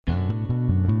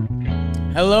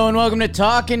Hello and welcome to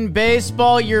Talkin'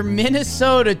 Baseball. Your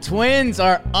Minnesota Twins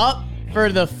are up for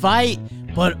the fight,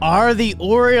 but are the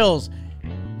Orioles?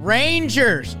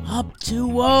 Rangers up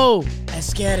 2-0.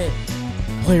 Let's get it.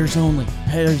 Players only.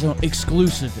 Players only.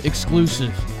 Exclusive.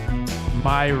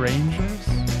 My Rangers?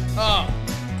 Oh.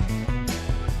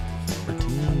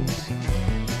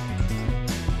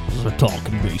 This is a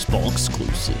Talkin' Baseball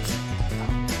exclusive.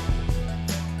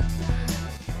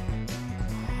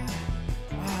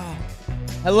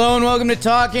 Hello and welcome to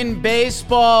Talkin'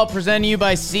 Baseball, presented to you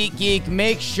by SeatGeek.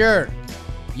 Make sure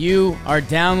you are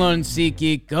downloading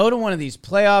SeatGeek. Go to one of these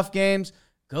playoff games.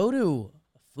 Go to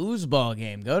a foosball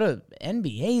game. Go to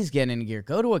NBA's getting into gear.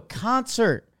 Go to a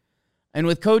concert. And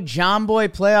with code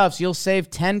JOHNBOYPLAYOFFS, you'll save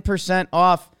 10%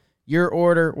 off your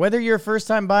order, whether you're a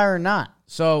first-time buyer or not.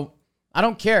 So I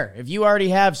don't care if you already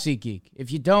have SeatGeek.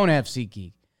 If you don't have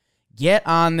SeatGeek, get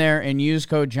on there and use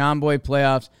code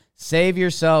JOHNBOYPLAYOFFS. Save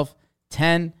yourself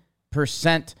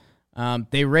 10%.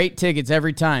 They rate tickets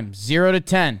every time. 0 to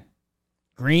 10.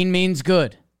 Green means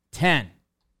good. 10.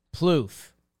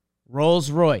 Plouffe.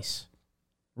 Rolls Royce.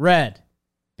 Red.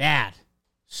 Bad.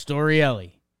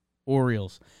 Storielli.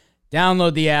 Orioles.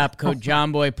 Download the app. Code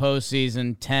JOHNBOY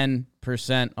Postseason.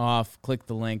 10% off. Click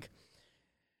the link.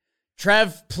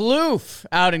 Trev Plouffe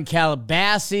out in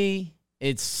Calabasas.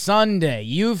 It's Sunday.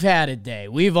 You've had a day.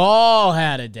 We've all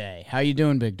had a day. How you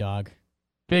doing, big dog?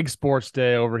 Big sports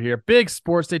day over here. Big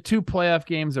sports day. 2 playoff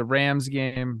games, a Rams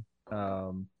game.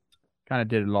 Kind of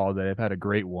did it all day. I've had a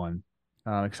great one.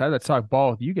 Excited to talk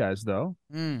ball with you guys, though.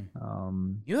 You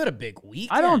had a big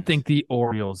weekend. I don't think the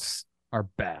Orioles are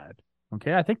bad.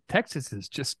 Okay, I think Texas is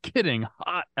just getting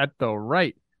hot at the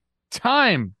right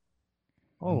time.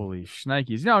 Holy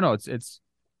shnikes. No, it's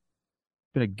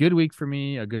been a good week for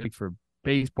me, a good week for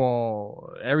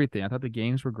baseball, everything. I thought the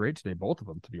games were great today, both of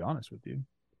them, to be honest with you.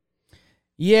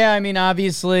 Yeah, I mean,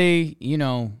 obviously,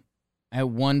 at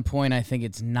one point, I think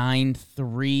it's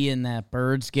 9-3 in that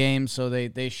Birds game, so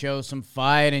they show some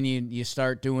fight, and you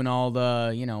start doing all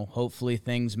the, hopefully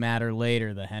things matter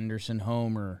later. The Henderson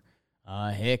homer,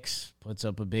 Hicks puts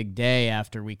up a big day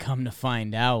after we come to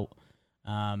find out.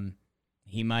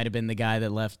 He might have been the guy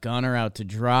that left Gunnar out to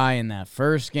dry in that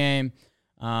first game.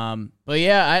 But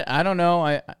yeah, I don't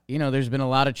know. There's been a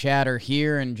lot of chatter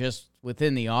here and just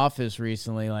within the office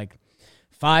recently, like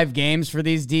 5 games for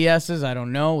these DSs. I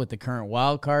don't know. With the current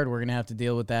wild card, we're going to have to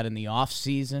deal with that in the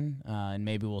offseason. And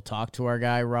maybe we'll talk to our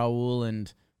guy, Raul,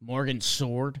 and Morgan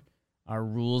Sword, our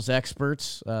rules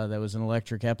experts. That was an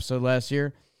electric episode last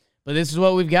year. But this is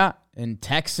what we've got. And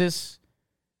Texas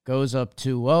goes up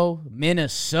 2-0.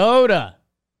 Minnesota.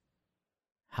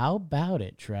 How about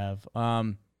it, Trev?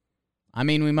 I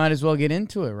mean, we might as well get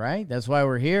into it, right? That's why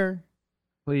we're here.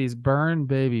 Please, burn,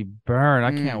 baby, burn.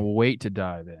 I can't wait to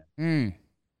dive in.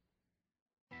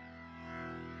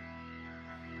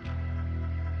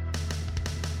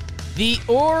 The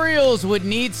Orioles would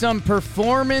need some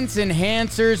performance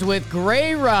enhancers with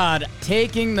Grayrod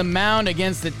taking the mound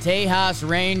against the Tejas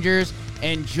Rangers,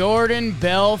 and Jordan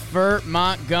Belfort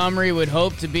Montgomery would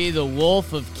hope to be the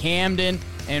Wolf of Camden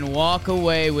and walk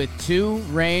away with 2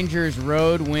 Rangers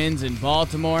road wins in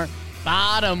Baltimore.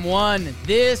 Bottom 1,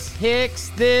 this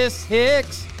Hicks,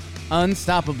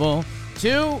 unstoppable. 2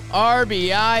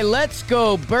 RBI, let's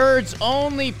go Birds.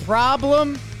 Only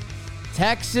problem,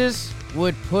 Texas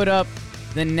would put up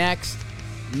the next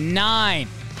 9.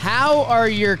 How are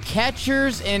your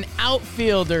catchers and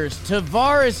outfielders?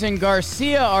 Tavares and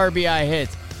Garcia RBI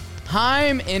hits.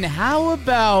 Heim, and how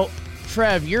about,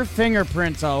 Trev, your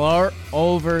fingerprints all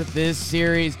over this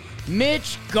series.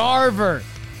 Mitch Garver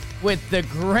with the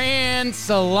grand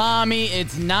salami.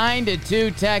 It's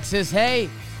 9-2 Texas. Hey,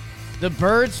 the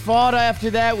Birds fought after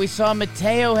that. We saw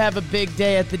Mateo have a big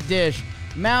day at the dish.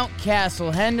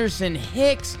 Mountcastle, Henderson,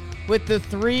 Hicks with the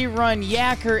 3-run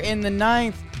yacker in the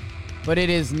 9th. But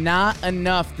it is not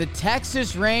enough. The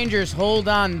Texas Rangers hold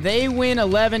on. They win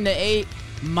 11-8.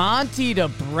 Monty to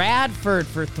Bradford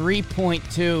for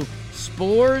 3.2.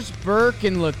 Spores, Burke,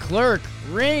 and Leclerc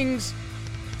rings.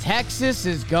 Texas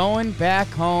is going back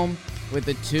home with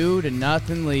a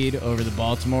 2-0 lead over the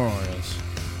Baltimore Orioles.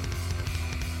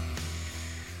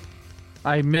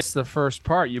 I missed the first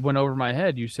part. You went over my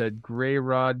head. You said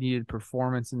Grayrod needed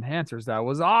performance enhancers. That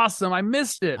was awesome. I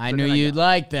missed it. I knew you'd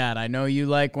like that. I know you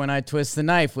like when I twist the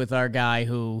knife with our guy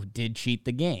who did cheat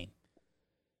the game.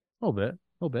 A little bit.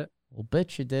 We'll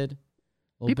bet you did.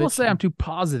 People say I'm too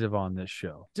positive on this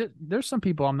show. There's some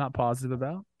people I'm not positive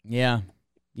about. Yeah.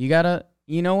 You gotta,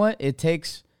 you know what? It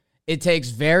takes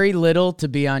very little to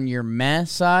be on your meh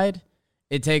side.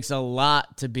 It takes a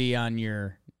lot to be on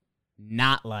your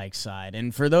not like side.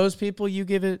 And for those people, you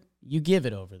give it you give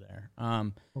it over there.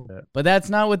 But that's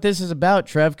not what this is about,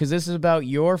 Trev, because this is about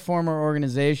your former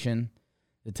organization,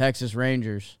 the Texas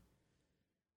Rangers,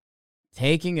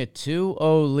 taking a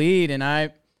 2-0 lead. And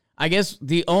I guess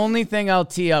the only thing I'll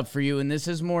tee up for you, and this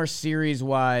is more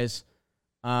series-wise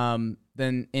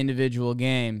than individual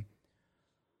game,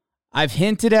 I've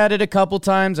hinted at it a couple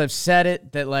times. I've said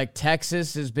it that like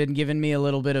Texas has been giving me a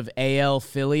little bit of AL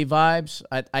Philly vibes.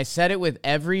 I said it with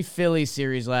every Philly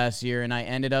series last year, and I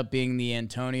ended up being the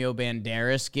Antonio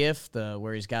Banderas gift,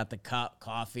 where he's got the cup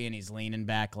coffee and he's leaning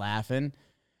back laughing.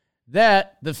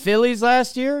 That the Phillies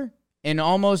last year, in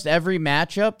almost every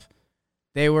matchup,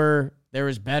 there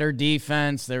was better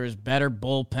defense, there was better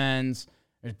bullpens,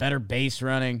 there's better base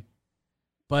running,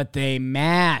 but they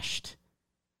mashed.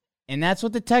 And that's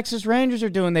what the Texas Rangers are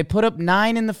doing. They put up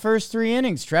 9 in the first 3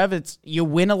 innings, Trev. You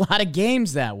win a lot of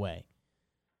games that way.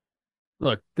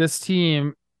 Look, this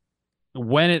team,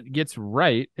 when it gets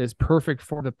right, is perfect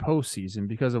for the postseason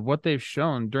because of what they've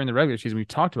shown during the regular season. We've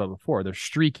talked about before. They're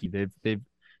streaky.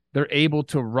 They're able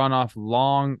to run off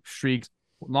long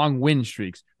win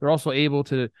streaks. They're also able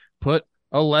to put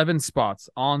 11 spots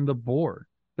on the board.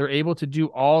 They're able to do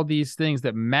all these things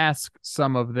that mask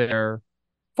some of their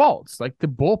faults, like the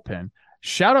bullpen.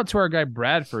 Shout out to our guy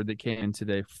Bradford that came in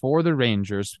today for the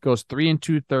Rangers. Goes 3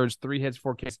 2/3, 3 hits,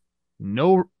 4 Ks,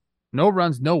 no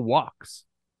runs, no walks.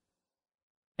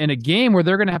 In a game where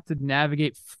they're going to have to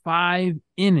navigate 5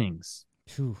 innings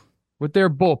with their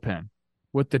bullpen,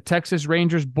 with the Texas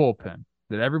Rangers bullpen,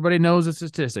 that everybody knows the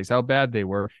statistics, how bad they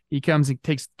were. He comes and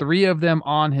takes 3 of them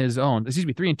on his own.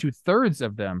 3 2/3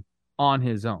 of them on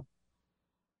his own.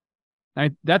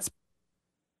 That's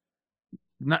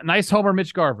nice homer,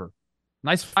 Mitch Garver.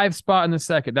 Nice 5 spot in the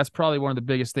second. That's probably one of the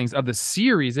biggest things of the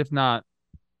series, if not,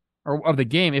 or of the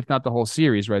game, if not the whole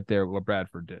series right there, what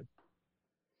Bradford did.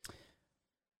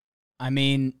 I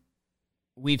mean,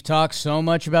 we've talked so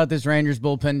much about this Rangers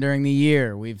bullpen during the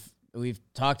year. We've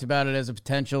talked about it as a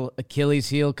potential Achilles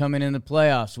heel coming in the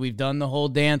playoffs. We've done the whole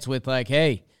dance with like,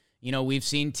 hey, we've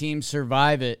seen teams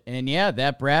survive it. And yeah,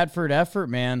 that Bradford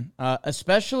effort, man,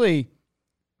 especially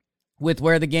with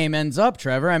where the game ends up,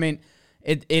 Trevor. I mean,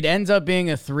 it ends up being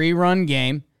a 3-run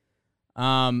game.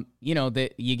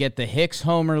 You get the Hicks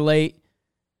homer late.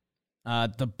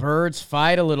 The Birds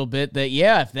fight a little bit.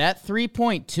 If that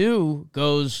 3.2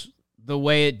 goes the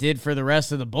way it did for the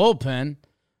rest of the bullpen,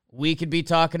 we could be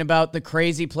talking about the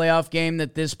crazy playoff game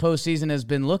that this postseason has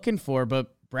been looking for.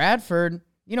 But Bradford,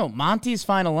 Monty's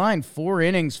final line, 4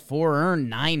 innings, 4 earned,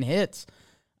 9 hits.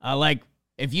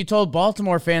 If you told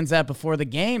Baltimore fans that before the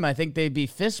game, I think they'd be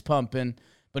fist pumping.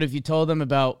 But if you told them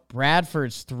about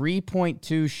Bradford's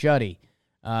 3.2 shutty,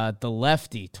 the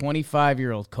lefty,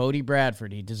 25-year-old Cody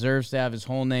Bradford, he deserves to have his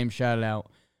whole name shouted out.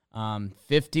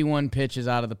 51 pitches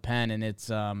out of the pen, and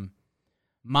it's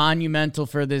monumental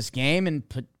for this game and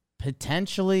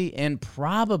potentially and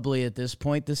probably at this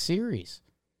point the series.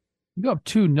 You go up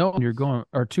 2-0 and you're going,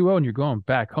 or 2-0 and you're going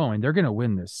back home, and they're going to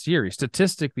win this series.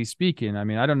 Statistically speaking, I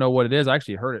mean, I don't know what it is. I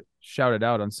actually heard it shouted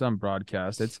out on some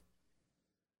broadcast.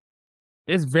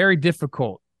 It's very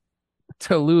difficult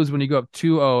to lose when you go up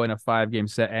 2-0 in a 5-game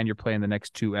set and you're playing the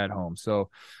next 2 at home. So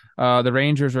the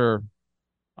Rangers are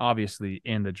obviously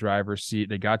in the driver's seat.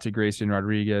 They got to Grayson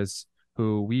Rodriguez,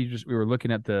 who we were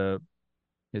looking at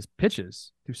his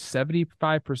pitches through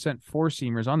 75%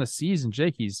 four-seamers on the season.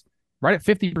 Jake, he's right at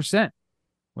 50%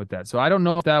 with that. So I don't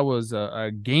know if that was a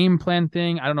game plan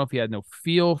thing. I don't know if he had no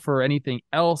feel for anything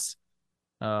else.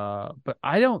 But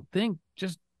I don't think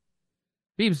just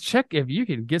Beebs, check if you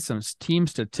can get some team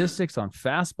statistics on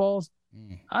fastballs.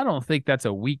 I don't think that's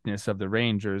a weakness of the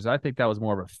Rangers. I think that was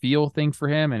more of a feel thing for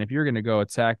him. And if you're going to go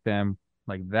attack them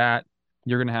like that,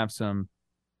 you're going to have some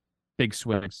big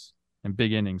swings and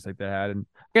big innings like they had. And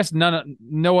I guess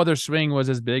no other swing was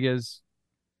as big as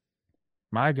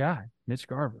my guy, Mitch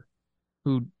Garver,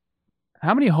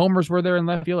 how many homers were there in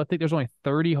left field? I think there's only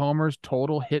 30 homers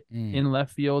total hit in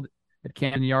left field at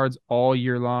Camden Yards all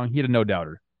year long. He had a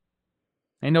no-doubter.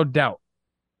 Ain't no doubt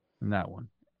in that one.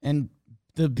 And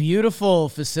the beautiful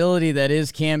facility that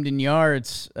is Camden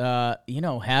Yards,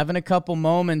 having a couple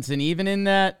moments, and even in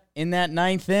that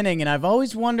 9th inning, and I've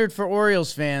always wondered for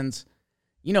Orioles fans,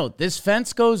 this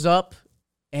fence goes up,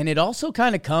 and it also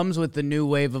kind of comes with the new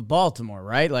wave of Baltimore,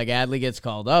 right? Like Adley gets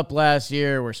called up last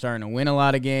year. We're starting to win a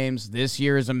lot of games. This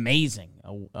year is amazing.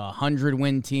 A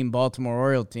 100-win team, Baltimore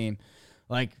Oriole team.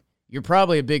 Like, you're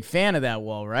probably a big fan of that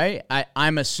wall, right?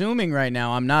 I'm assuming right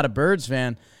now, I'm not a Birds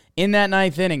fan. In that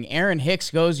 9th inning, Aaron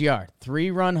Hicks goes yard,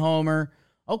 3-run homer.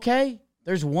 Okay,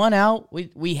 there's 1 out.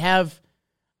 We have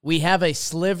a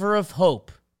sliver of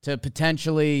hope to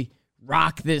potentially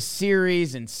rock this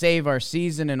series and save our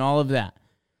season and all of that.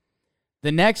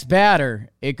 The next batter,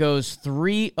 it goes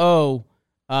 3-0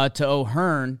 to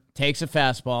O'Hearn, takes a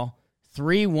fastball,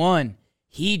 3-1.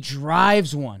 He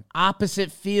drives one,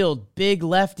 opposite field, big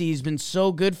lefty. He's been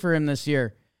so good for him this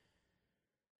year.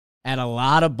 At a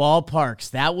lot of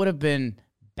ballparks, that would have been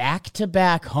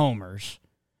back-to-back homers.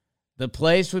 The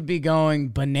place would be going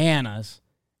bananas.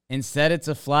 Instead, it's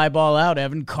a fly ball out.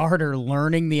 Evan Carter,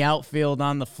 learning the outfield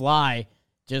on the fly,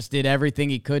 just did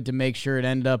everything he could to make sure it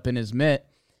ended up in his mitt.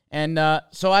 And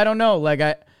so I don't know. Like,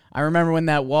 I remember when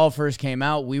that wall first came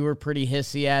out, we were pretty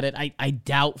hissy at it. I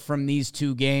doubt from these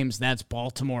two games that's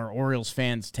Baltimore Orioles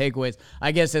fans' takeaways.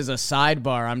 I guess as a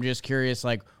sidebar, I'm just curious,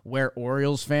 like, where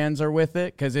Orioles fans are with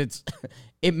it, because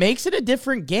it makes it a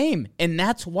different game. And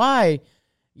that's why,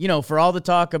 you know, for all the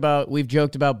talk about, we've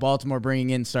joked about Baltimore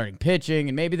bringing in starting pitching,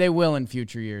 and maybe they will in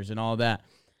future years and all that.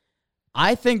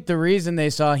 I think the reason they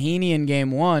saw Heaney in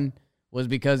game one was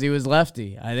because he was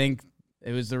lefty. I think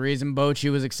it was the reason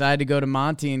Bochy was excited to go to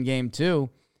Monty in game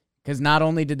two, because not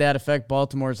only did that affect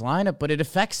Baltimore's lineup, but it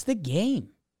affects the game.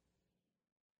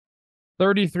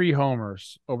 33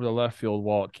 homers over the left field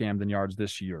wall at Camden Yards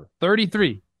this year.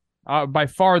 33. By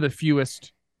far the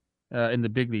fewest in the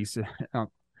big leagues in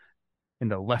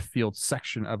the left field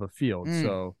section of a field.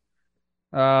 So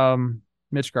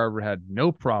Mitch Garver had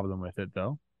no problem with it,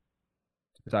 though.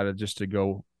 Decided just to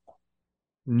go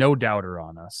no doubter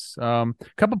on us.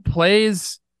 Couple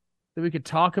plays that we could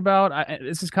talk about.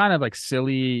 This is kind of like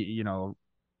silly, you know,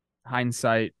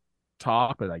 hindsight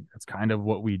talk, but like that's kind of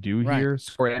what we do here.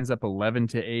 Score ends up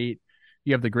 11-8.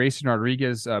 You have the Grayson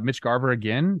Rodriguez, Mitch Garver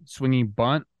again, swinging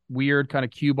bunt, weird kind of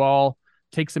cue ball,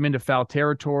 takes him into foul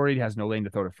territory. He has no lane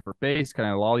to throw to first base,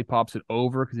 kind of lollipops it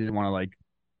over because he didn't want to, like,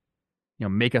 you know,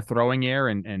 make a throwing error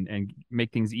and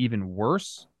make things even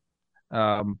worse.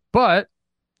 But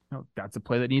no, that's a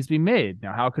play that needs to be made.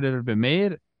 Now, how could it have been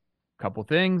made? A couple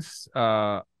things.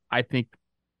 I think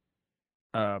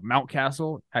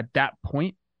Mountcastle at that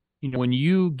point, you know, when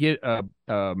you get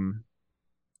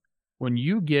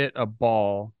a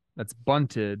ball that's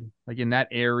bunted, like in that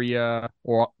area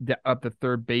or up the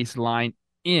third base line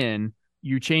in,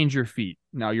 you change your feet.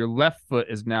 Now your left foot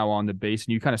is now on the base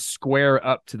and you kind of square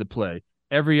up to the play.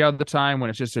 Every other time when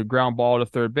it's just a ground ball to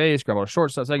third base, ground ball to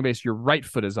shortstop, second base, your right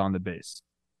foot is on the base.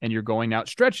 And you're going out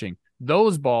stretching.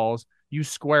 Those balls, you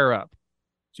square up.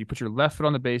 So you put your left foot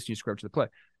on the base and you square up to the play.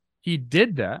 He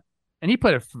did that, and he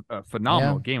played a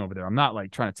phenomenal game over there. I'm not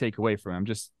like trying to take away from him.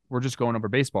 We're just going over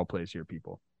baseball plays here,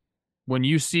 people. When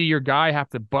you see your guy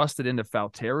have to bust it into foul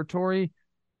territory,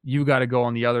 you got to go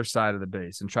on the other side of the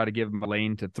base and try to give him a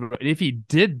lane to throw. And if he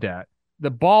did that, the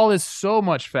ball is so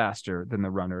much faster than the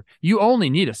runner. You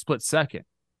only need a split second.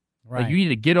 Right. Like you need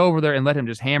to get over there and let him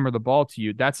just hammer the ball to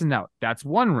you. That's an out. That's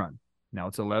one run. Now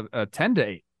it's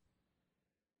 10-8.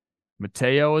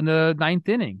 Mateo in the ninth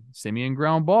inning, Simeon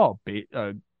ground ball,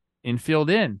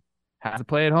 infield in, has to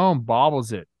play at home,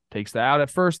 bobbles it, takes the out at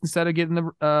first instead of getting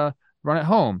the run at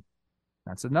home.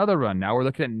 That's another run. Now we're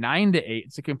looking at 9-8.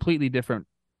 It's a completely different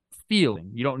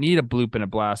feeling. You don't need a bloop and a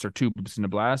blast or two bloops and a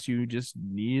blast. You just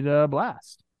need a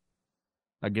blast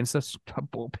against a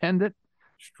bullpen that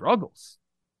struggles.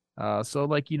 So,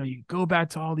 like, you know, you go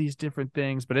back to all these different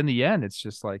things, but in the end, it's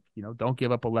just like, you know, don't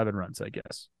give up 11 runs, I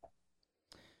guess.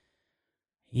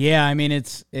 Yeah, I mean,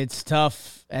 it's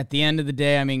tough. At the end of the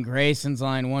day, I mean, Grayson's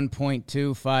line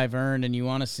 1.25 earned, and you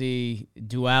want to see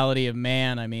duality of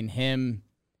man. I mean, him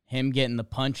getting the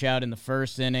punch out in the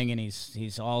first inning, and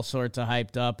he's all sorts of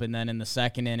hyped up, and then in the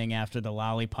second inning after the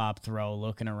lollipop throw,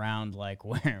 looking around like,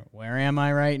 where am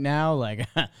I right now? Like,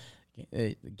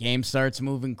 the game starts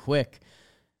moving quick.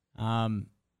 Man,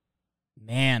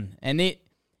 and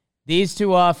these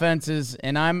two offenses,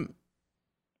 and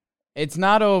it's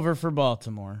not over for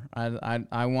Baltimore.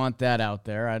 I want that out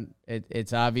there.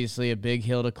 It's obviously a big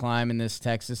hill to climb, and this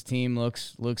Texas team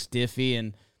looks diffy,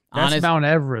 and that's Mount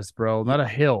Everest, bro, not a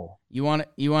hill. You want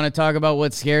to talk about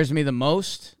what scares me the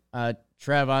most?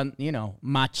 Trev, you know,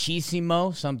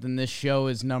 Machisimo, something this show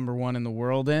is number one in the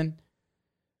world in.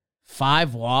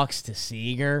 5 walks to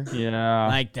Seager. Yeah.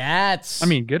 Like, that's... I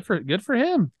mean, good for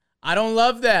him. I don't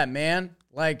love that, man.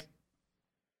 Like,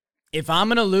 if I'm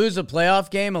going to lose a playoff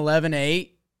game 11-8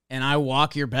 and I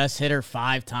walk your best hitter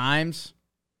 5 times,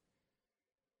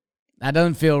 that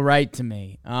doesn't feel right to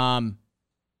me.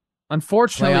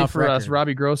 Unfortunately for us,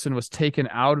 Robbie Grossman was taken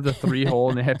out of the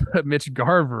 3-hole and they had put Mitch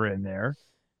Garver in there,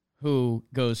 who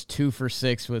goes 2 for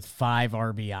 6 with 5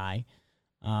 RBI.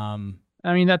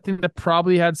 I mean, that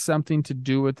probably had something to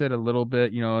do with it a little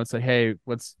bit. You know, it's like, hey,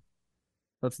 let's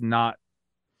not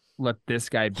let this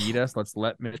guy beat us. Let's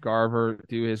let Mitch Garver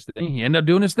do his thing. He ended up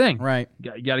doing his thing. Right.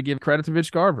 You got to give credit to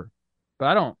Mitch Garver. But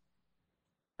I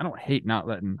don't hate not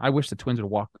letting. I wish the Twins would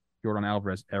walk Jordan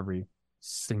Alvarez every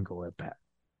single at bat.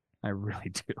 I really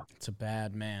do. It's a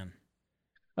bad man.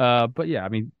 But yeah, I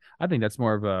mean, I think that's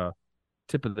more of a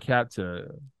tip of the cap to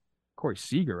Corey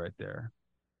Seager right there.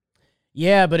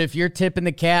 Yeah, but if you're tipping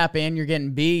the cap and you're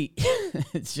getting beat,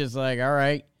 it's just like, all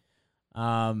right.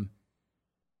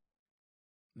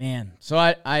 Man, so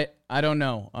I don't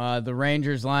know. The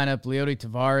Rangers lineup, Leody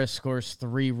Taveras scores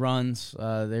 3 runs.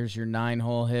 There's your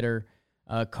 9-hole hitter.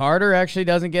 Carter actually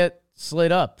doesn't get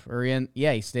slid up.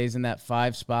 He stays in that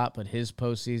 5 spot, but his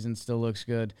postseason still looks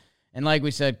good. And like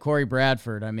we said, Corey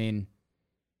Bradford, I mean,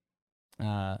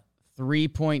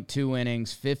 3.2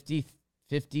 innings,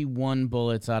 51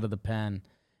 bullets out of the pen.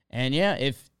 And yeah,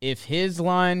 if his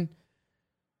line,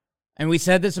 and we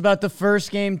said this about the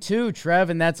first game too, Trev,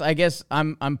 and that's, I guess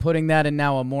I'm putting that in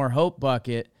now a more hope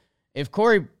bucket. If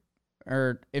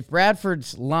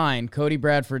Bradford's line, Cody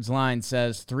Bradford's line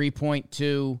says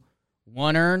 3.2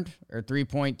 1 earned or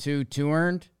 3.2 2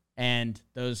 earned, and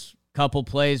those couple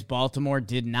plays Baltimore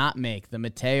did not make, the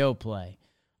Mateo play.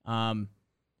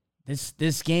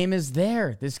 This game is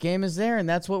there. This game is there, and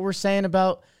that's what we're saying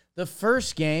about the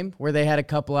first game where they had a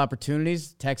couple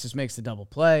opportunities. Texas makes the double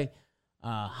play.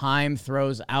 Heim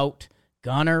throws out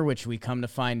Gunnar, which we come to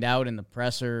find out in the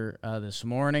presser this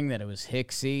morning that it was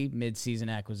Hicksey, midseason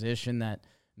acquisition, that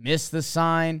missed the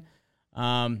sign,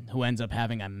 who ends up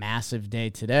having a massive day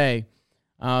today.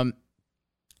 I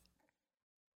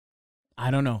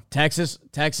don't know. Texas's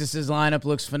lineup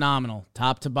looks phenomenal,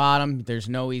 top to bottom. There's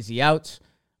no easy outs.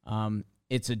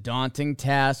 It's a daunting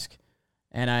task,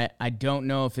 and I don't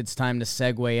know if it's time to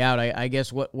segue out. I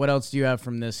guess what else do you have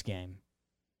from this game?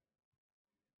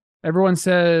 Everyone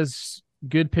says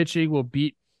good pitching will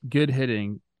beat good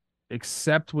hitting,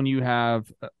 except when you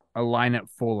have a lineup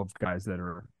full of guys that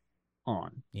are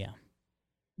on. Yeah.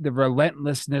 The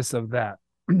relentlessness of that.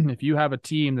 If you have a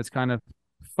team that's kind of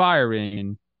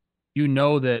firing, you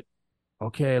know that,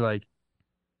 okay, like,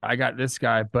 I got this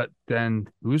guy, but then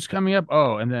who's coming up?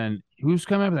 Oh, and then who's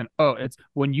coming up? And then, it's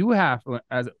when you have,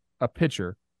 as a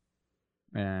pitcher,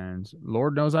 and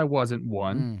Lord knows I wasn't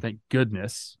one, thank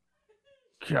goodness.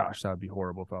 Gosh, that would be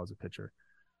horrible if I was a pitcher.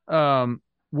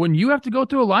 When you have to go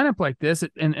through a lineup like this,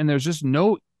 and there's just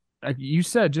no, like you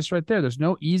said just right there, there's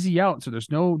no easy out. So there's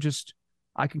no just,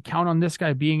 I can count on this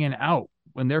guy being an out.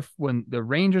 When the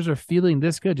Rangers are feeling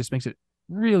this good, just makes it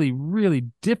really, really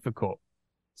difficult.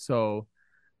 So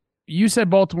you said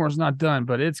Baltimore's not done,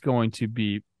 but it's going to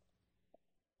be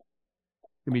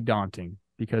daunting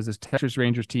because this Texas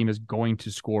Rangers team is going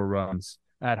to score runs.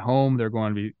 At home, they're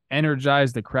going to be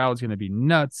energized. The crowd's going to be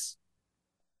nuts.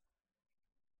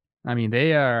 I mean,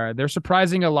 they're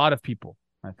surprising a lot of people,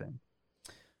 I think.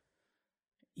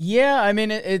 Yeah, I mean,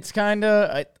 it's kind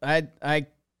of, I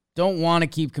don't want to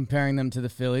keep comparing them to the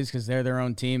Phillies because they're their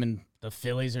own team and the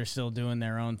Phillies are still doing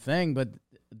their own thing, but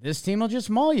this team will just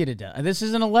maul you to death. This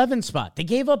is an 11 spot. They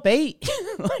gave up 8.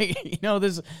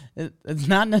 This it's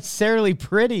not necessarily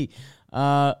pretty,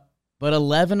 but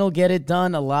 11 will get it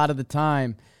done a lot of the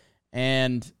time.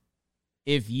 And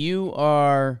if you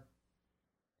are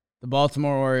the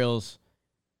Baltimore Orioles,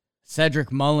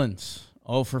 Cedric Mullins,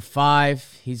 0 for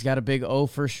 5. He's got a big 0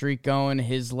 for streak going.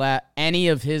 Any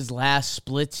of his last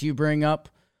splits you bring up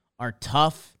are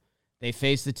tough. They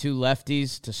face the 2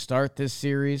 lefties to start this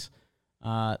series.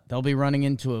 They'll be running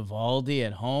into Eovaldi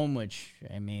at home, which,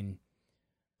 I mean,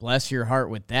 bless your heart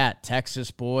with that. Texas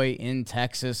boy in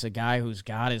Texas, a guy who's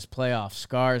got his playoff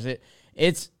scars.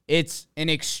 It's an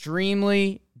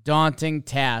extremely daunting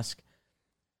task.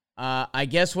 I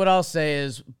guess what I'll say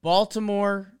is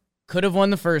Baltimore could have won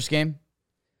the first game.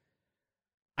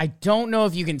 I don't know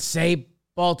if you can say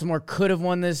Baltimore could have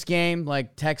won this game.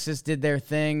 Like Texas did their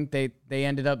thing. They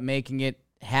ended up making it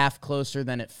half closer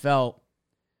than it felt.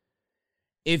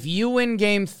 If you win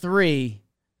game 3,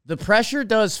 the pressure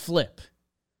does flip.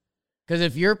 Because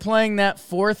if you're playing that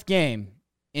 4th game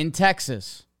in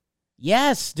Texas,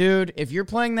 yes, dude, if you're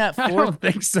playing that 4th, I don't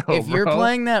think so. If you're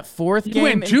playing that 4th game, you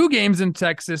win 2 games in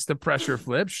Texas, the pressure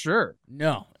flips, sure.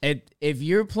 No, if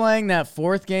you're playing that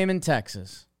 4th game in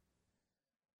Texas,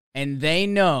 and they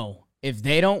know if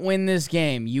they don't win this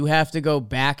game, you have to go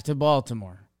back to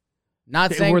Baltimore.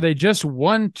 Not saying where they just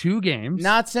won 2 games.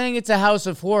 Not saying it's a house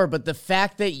of horror, but the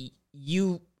fact that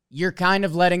you're kind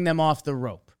of letting them off the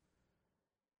rope.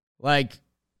 Like,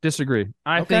 disagree.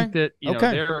 I think that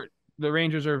the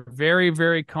Rangers are very,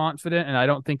 very confident, and I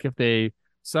don't think if they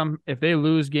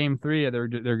lose game 3, they're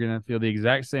going to feel the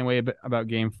exact same way about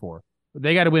game 4. But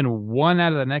they got to win 1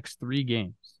 out of the next 3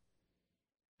 games.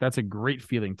 That's a great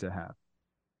feeling to have.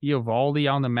 Eovaldi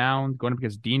on the mound, going up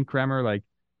against Dean Kremer, like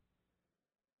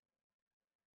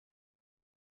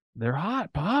they're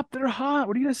hot, Pop. They're hot.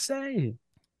 What are you gonna say?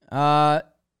 I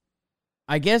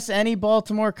guess any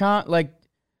Baltimore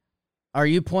are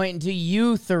you pointing to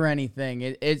youth or anything?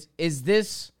 Is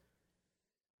this?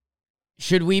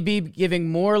 Should we be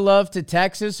giving more love to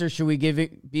Texas, or should we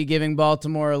be giving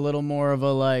Baltimore a little more of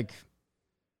a like?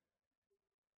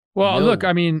 Well, No. look,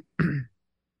 I mean,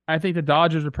 I think the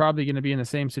Dodgers are probably going to be in the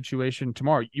same situation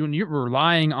tomorrow. You're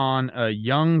relying on a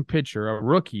young pitcher, a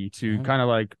rookie, to kind of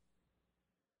like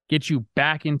get you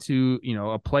back into,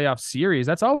 a playoff series.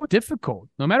 That's all difficult.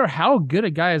 No matter how good a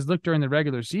guy has looked during the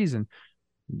regular season,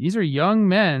 these are young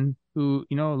men who,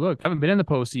 look, haven't been in the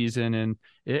postseason, and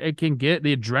it can get,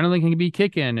 the adrenaline can be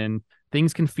kicking and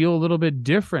things can feel a little bit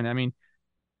different. I mean,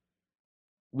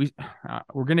 we're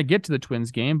going to get to the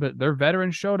Twins game, but their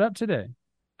veterans showed up today.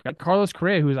 Got Carlos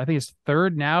Correa, who's I think is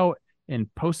third now in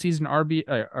postseason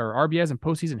RBIs in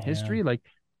postseason history. Like,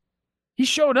 he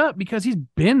showed up because he's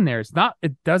been there.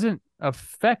 It doesn't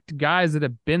affect guys that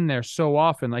have been there so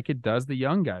often like it does the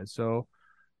young guys. So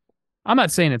I'm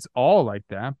not saying it's all like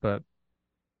that, but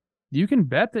you can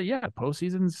bet that,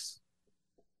 postseason's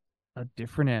a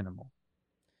different animal.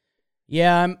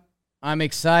 Yeah, I'm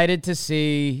excited to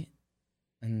see,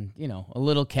 and a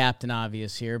little Captain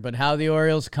Obvious here, but how the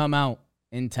Orioles come out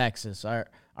in Texas.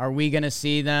 Are we going to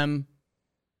see them,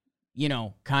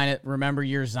 kind of remember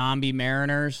your zombie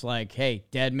Mariners? Like, hey,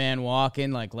 dead man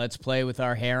walking, like, let's play with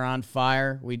our hair on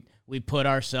fire. We put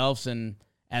ourselves in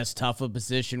as tough a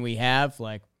position we have,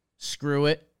 like, screw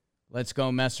it. Let's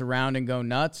go mess around and go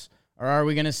nuts. Or are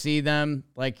we going to see them,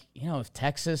 like,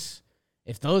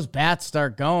 if those bats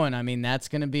start going, I mean, that's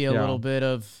going to be a little bit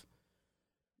of...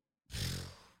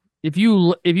 If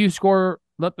you score,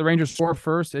 let the Rangers score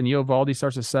first, and Eovaldi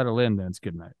starts to settle in, then it's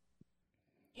good night.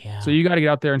 Yeah. So you got to get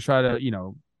out there and try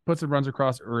to, put some runs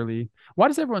across early. Why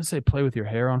does everyone say play with your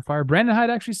hair on fire? Brandon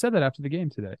Hyde actually said that after the game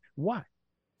today. Why?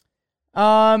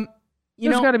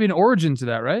 There's got to be an origin to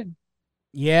that, right?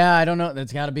 Yeah, I don't know.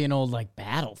 That's got to be an old like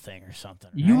battle thing or something.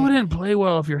 Right? You wouldn't play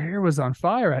well if your hair was on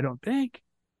fire, I don't think.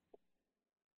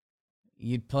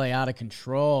 You'd play out of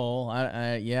control.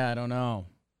 I don't know.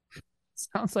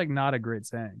 Sounds like not a great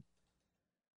saying.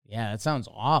 Yeah, that sounds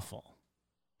awful.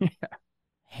 Yeah.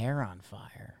 Hair on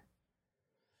fire.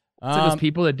 It's like those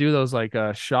people that do those like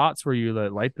shots where you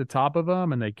light the top of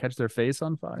them and they catch their face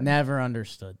on fire. Never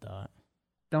understood that.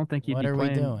 Don't think you'd What be are we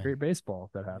playing doing? great baseball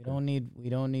if that happened. We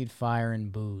don't need fire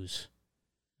and booze.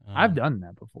 I've done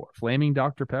that before. Flaming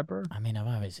Dr. Pepper. I mean, I've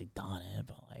obviously done it,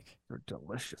 but like they're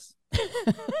delicious.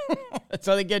 that's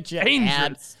how they get you.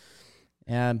 Dangerous.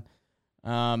 And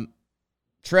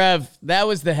Trev, that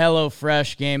was the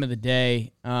HelloFresh game of the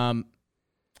day.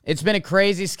 It's been a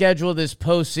crazy schedule this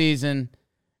postseason,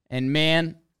 and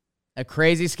man, a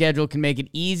crazy schedule can make it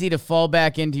easy to fall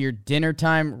back into your dinner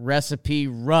time recipe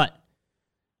rut.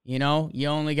 You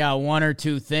only got one or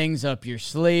two things up your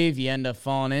sleeve. You end up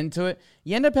falling into it.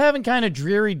 You end up having kind of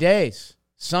dreary days.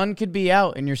 Sun could be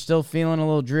out and you're still feeling a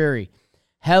little dreary.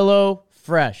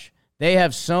 HelloFresh. They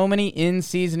have so many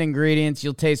in-season ingredients.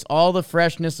 You'll taste all the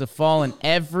freshness of fall in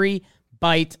every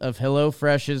bite of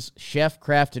HelloFresh's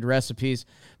chef-crafted recipes.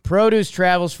 Produce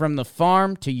travels from the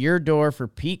farm to your door for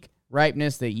peak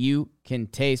ripeness that you can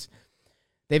taste.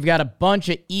 They've got a bunch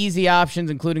of easy options,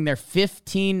 including their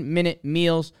 15-minute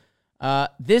meals.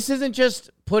 This isn't just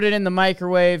put it in the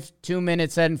microwave, 2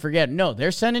 minutes, set and forget. No,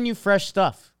 they're sending you fresh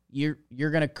stuff. You're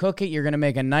going to cook it. You're going to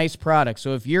make a nice product.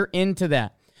 So if you're into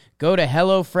that, go to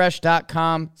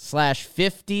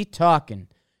HelloFresh.com/50talkin'.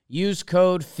 Use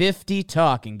code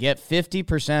 50talk and get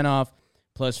 50% off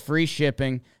plus free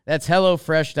shipping. That's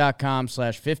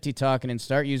HelloFresh.com/50talkin' and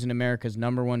start using America's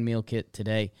 #1 meal kit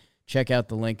today. Check out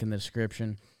the link in the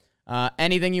description.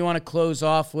 Anything you want to close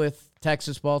off with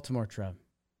Texas-Baltimore, Trev?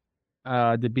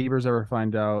 Did Beavers ever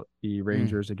find out the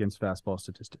Rangers against fastball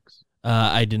statistics?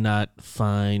 I did not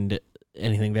find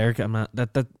anything there. I'm not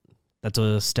that's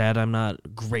a stat I'm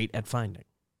not great at finding.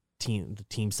 The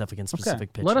team stuff against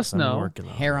specific pitchers. Let us know. Working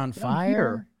on Hair on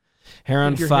fire? Hair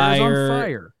on Your fire. hair's on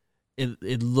fire.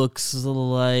 It looks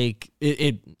like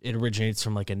it originates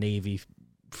from like a Navy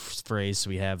phrase, so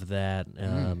we have that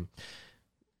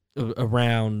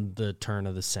around the turn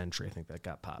of the century. I think that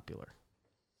got popular.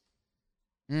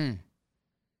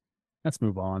 Let's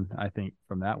move on, I think,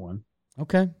 from that one.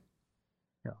 Okay.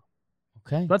 Yeah.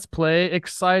 Okay. Let's play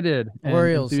excited and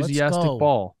Orioles, enthusiastic let's go.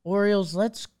 ball. Orioles,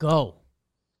 let's go.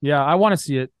 Yeah, I want to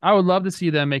see it. I would love to see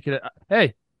them make it.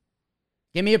 Hey,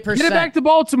 Give me a percent. get it back to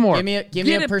Baltimore. Give me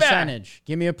a percentage.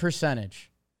 Give me a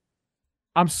percentage.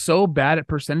 I'm so bad at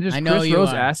percentages. I know Chris you Rose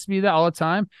are. asks me that all the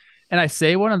time, and I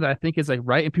say one that I think is like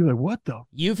right, and people are like, "What the?"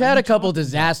 You've had a couple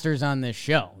disasters on this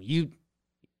show. You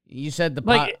said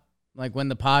like when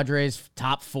the Padres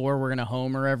top 4 were gonna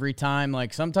homer every time.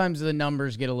 Like sometimes the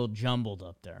numbers get a little jumbled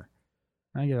up there.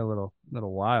 I get a little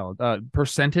wild.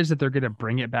 Percentage that they're gonna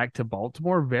bring it back to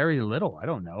Baltimore, very little. I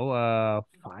don't know.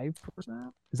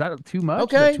 5%? Is that too much? Is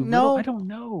that Okay, too no. little? I don't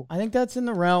know. I think that's in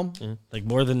the realm. Yeah, like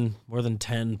more than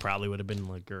 10 probably would have been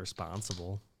like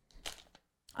irresponsible.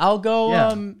 I'll go.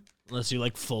 Yeah. Unless you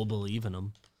like full believe in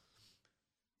them.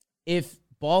 If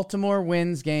Baltimore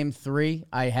wins game 3,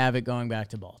 I have it going back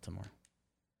to Baltimore.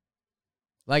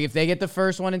 Like if they get the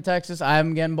first one in Texas, I have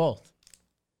them getting both.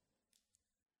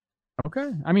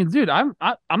 Okay. I mean, dude, I'm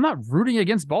not rooting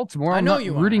against Baltimore. I know I'm not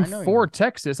you are. rooting I know you for are.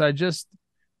 Texas.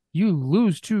 You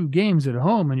lose 2 games at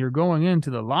home and you're going into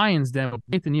the Lions Den with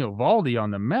Nathan Eovaldi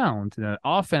on the mound and an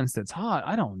offense that's hot.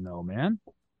 I don't know, man.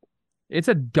 It's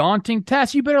a daunting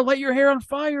task. You better light your hair on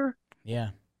fire. Yeah,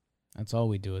 that's all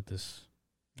we do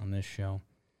on this show.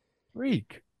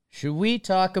 Freak. Should we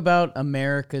talk about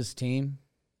America's team?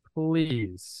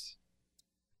 Please.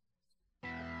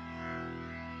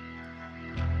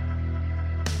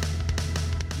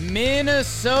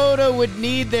 Minnesota would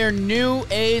need their new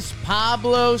ace,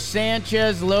 Pablo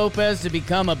Sanchez Lopez, to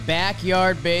become a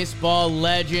backyard baseball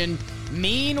legend.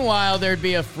 Meanwhile, there'd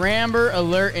be a Framber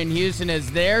alert in Houston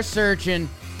as they're searching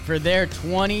for their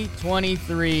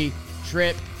 2023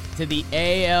 trip to the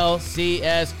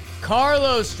ALCS.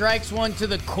 Carlos strikes one to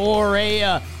the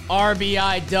Correa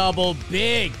RBI double.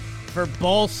 Big for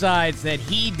both sides that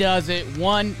he does it.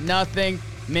 1-0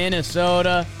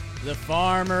 Minnesota. The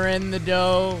farmer in the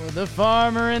dough, the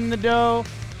farmer in the dough.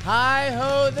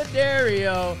 Hi-ho, the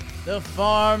Dario. The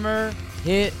farmer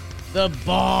hit the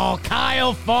ball.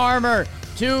 Kyle Farmer,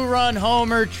 2-run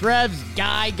homer. Trev's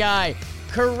guy.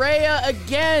 Correa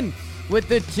again with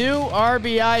the 2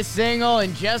 RBI single.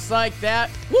 And just like that,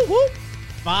 whoop,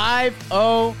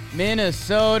 5-0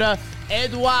 Minnesota.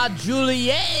 Edouard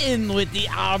Julien with the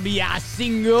RBI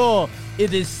single.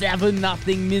 It is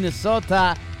 7-0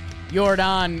 Minnesota.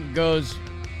 Jordan goes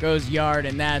yard,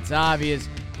 and that's obvious.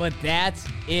 But that's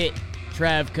it,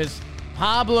 Trev, because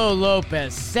Pablo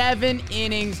Lopez, 7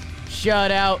 innings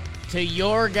shutout to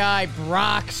your guy,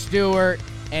 Brock Stewart,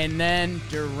 and then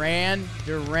Duran.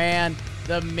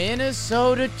 The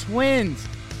Minnesota Twins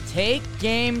take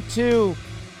game 2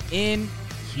 in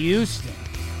Houston.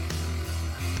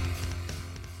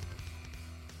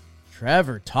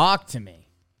 Trevor, talk to me.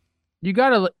 You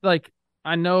gotta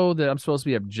I know that I'm supposed to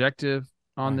be objective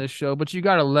on this show, but you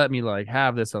gotta let me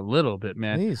have this a little bit,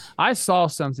 man. Please. I saw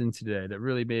something today that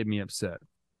really made me upset.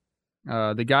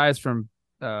 The guys from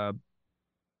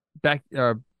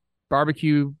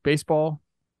barbecue baseball.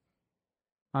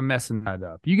 I'm messing that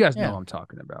up. You guys know what I'm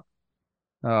talking about.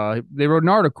 They wrote an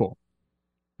article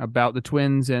about the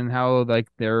Twins and how they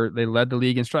led the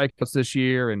league in strikeouts this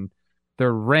year and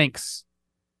their ranks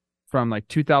from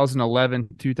 2011,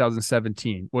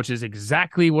 2017, which is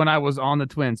exactly when I was on the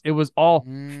Twins. It was all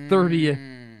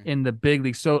 30th in the big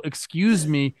league. So excuse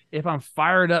me if I'm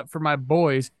fired up for my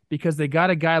boys because they got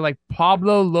a guy like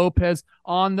Pablo Lopez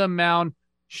on the mound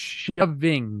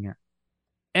shoving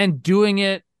and doing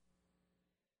it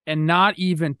and not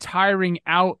even tiring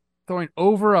out, throwing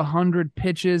over 100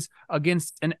 pitches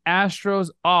against an Astros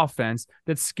offense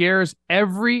that scares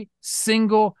every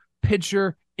single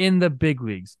pitcher in the big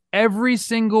leagues. Every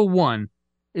single one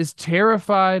is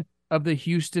terrified of the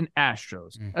Houston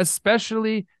Astros,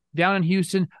 especially down in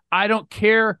Houston. I don't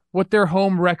care what their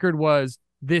home record was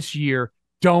this year.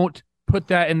 Don't put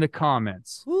that in the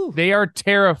comments. Woo. They are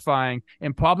terrifying.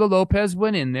 And Pablo Lopez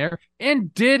went in there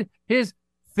and did his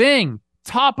thing.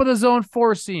 Top of the zone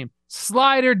 4-seam,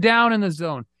 slider down in the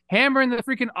zone, hammering the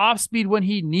freaking off speed when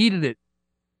he needed it.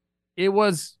 It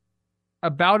was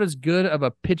about as good of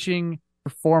a pitching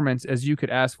performance as you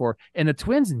could ask for, and the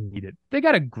Twins need it. They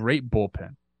got a great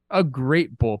bullpen,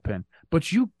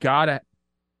 but you gotta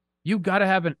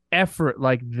have an effort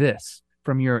like this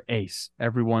from your ace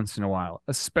every once in a while,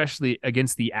 especially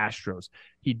against the Astros.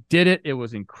 He did it. It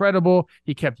was incredible.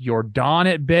 He kept Jordan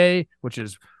at bay, which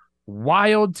is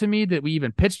wild to me that we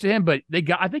even pitched to him, but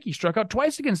I think he struck out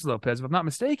twice against Lopez, if I'm not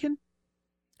mistaken.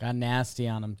 Got nasty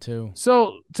on him too.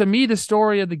 So to me, the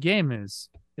story of the game is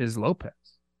Lopez.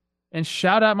 And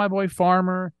shout out my boy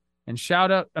Farmer, and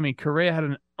Correa had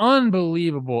an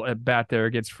unbelievable at bat there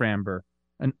against Framber.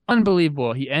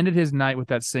 He ended his night with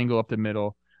that single up the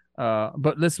middle.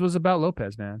 But this was about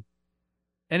Lopez, man.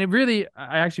 And I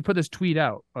actually put this tweet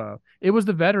out. It was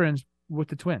the veterans with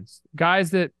the Twins,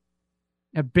 guys that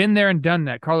have been there and done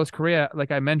that. Carlos Correa,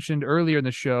 like I mentioned earlier in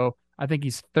the show, I think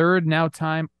he's third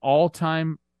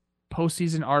all-time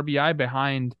postseason RBI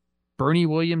behind Bernie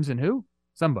Williams and who?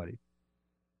 Somebody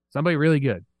really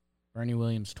good. Bernie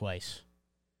Williams twice.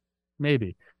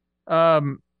 Maybe.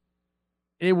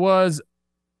 It was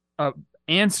a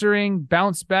answering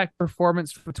bounce back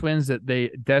performance for Twins that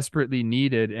they desperately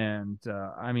needed. And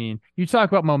I mean, you talk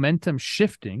about momentum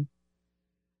shifting.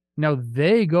 Now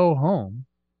they go home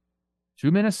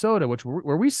to Minnesota,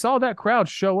 where we saw that crowd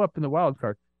show up in the wild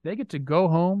card. They get to go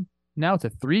home. Now it's a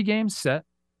 3-game set,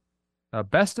 a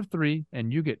best of 3,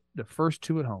 and you get the first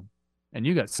 2 at home. And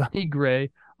you got Sonny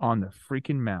Gray on the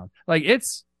freaking mound. Like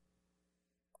it's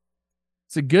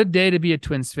a good day to be a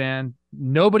Twins fan.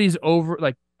 Nobody's over,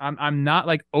 like, I'm not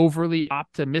like overly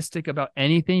optimistic about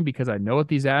anything because I know what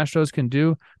these Astros can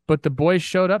do, but the boys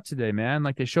showed up today, man.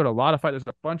 Like they showed a lot of fight. There's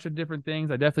a bunch of different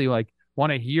things. I definitely like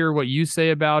want to hear what you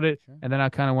say about it. Sure. And then I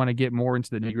kind of want to get more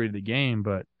into the nitty-gritty of the game,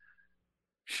 but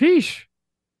sheesh.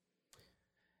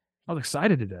 I was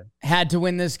excited today. Had to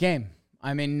win this game.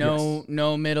 I mean,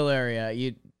 no middle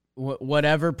area.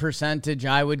 Whatever percentage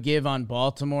I would give on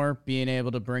Baltimore being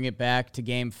able to bring it back to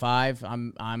Game 5,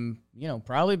 I'm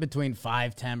probably between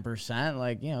 5-10%.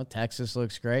 Like, Texas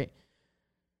looks great.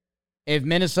 If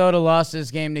Minnesota lost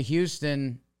this game to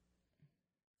Houston,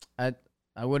 I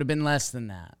would have been less than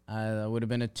that. I would have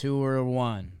been a 2 or a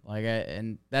 1.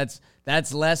 And that's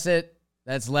less at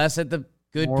the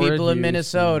good more people of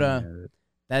Minnesota.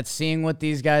 That's seeing what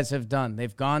these guys have done.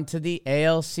 They've gone to the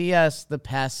ALCS the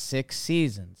past 6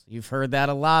 seasons. You've heard that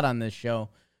a lot on this show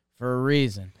for a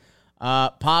reason.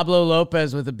 Pablo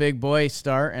Lopez with a big boy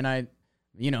start, and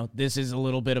this is a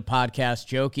little bit of podcast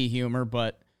jokey humor,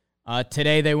 but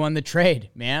today they won the trade,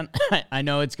 man. I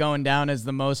know it's going down as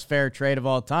the most fair trade of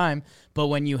all time, but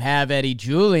when you have Eddie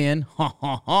Julian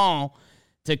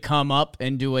to come up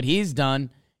and do what he's done,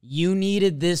 you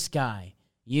needed this guy.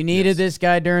 You needed this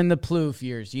guy during the Plouffe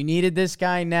years. You needed this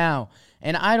guy now.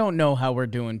 And I don't know how we're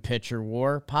doing pitcher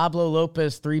war. Pablo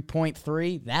Lopez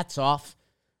 3.3, that's off.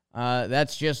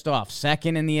 That's just off.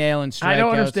 Second in the AL in strikeouts. I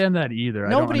don't understand that either.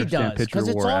 Nobody does, because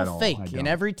it's all fake. And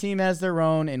every team has their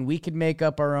own, and we could make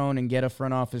up our own and get a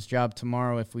front office job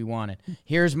tomorrow if we wanted.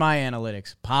 Here's my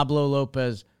analytics. Pablo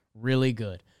Lopez, really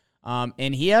good.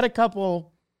 And he had a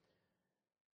couple...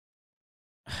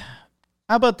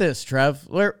 How about this, Trev?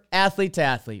 We're athlete to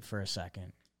athlete for a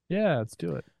second. Yeah, let's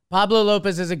do it. Pablo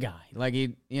Lopez is a guy. Like,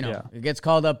 he gets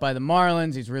called up by the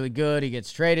Marlins. He's really good. He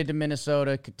gets traded to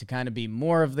Minnesota to kind of be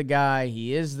more of the guy.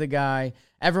 He is the guy.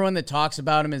 Everyone that talks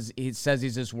about him he says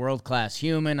he's this world-class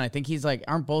human. I think he's like,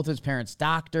 aren't both his parents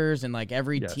doctors? And like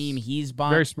every team he's bought.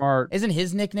 Very smart. Isn't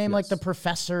his nickname like the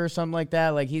professor or something like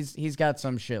that? Like he's got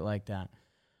some shit like that.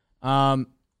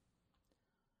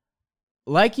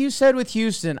 Like you said with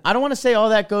Houston, I don't want to say all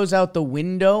that goes out the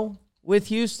window with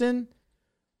Houston,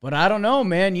 but I don't know,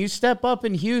 man. You step up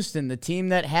in Houston, the team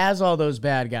that has all those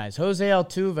bad guys. Jose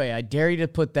Altuve, I dare you to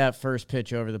put that first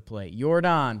pitch over the plate.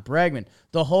 Yordan, Bregman,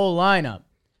 the whole lineup.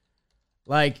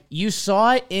 Like, you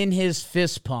saw it in his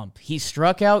fist pump. He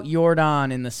struck out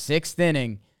Yordan in the 6th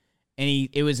inning, and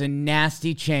it was a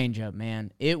nasty changeup,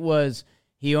 man.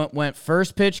 He went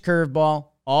first pitch curveball,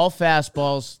 all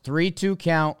fastballs, 3-2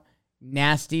 count,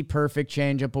 nasty, perfect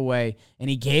changeup away, and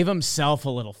he gave himself a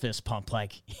little fist pump,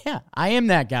 like, yeah, I am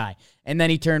that guy. And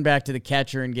then he turned back to the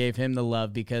catcher and gave him the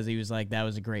love because he was like, that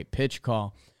was a great pitch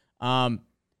call.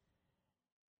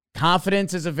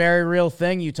 Confidence is a very real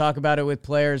thing. You talk about it with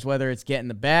players, whether it's getting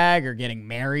the bag or getting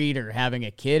married or having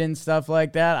a kid and stuff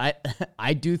like that.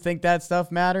 I do think that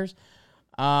stuff matters.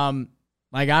 Like,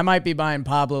 I might be buying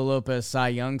Pablo Lopez Cy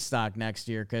Young stock next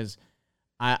year because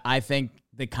I think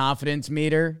the confidence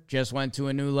meter just went to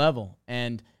a new level.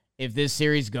 And if this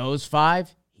series goes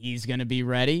 5, he's going to be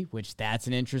ready, which that's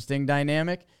an interesting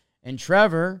dynamic. And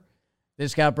Trevor,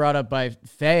 this got brought up by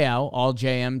Fayao, all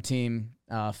JM team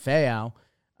Fayao.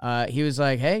 He was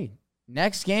like, hey,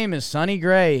 next game is Sonny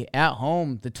Gray at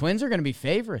home. The Twins are going to be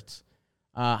favorites.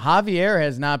 Javier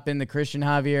has not been the Christian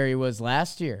Javier he was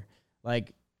last year.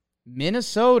 Like,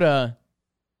 Minnesota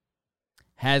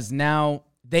has now...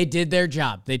 They did their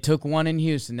job. They took one in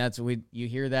Houston. You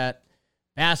hear that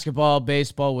basketball,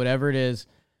 baseball, whatever it is.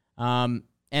 And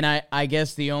I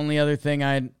guess the only other thing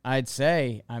I'd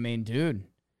say, I mean, dude,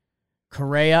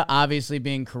 Correa obviously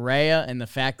being Correa and the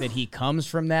fact that he comes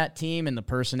from that team and the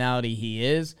personality he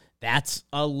is, that's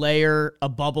a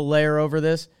bubble layer over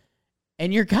this.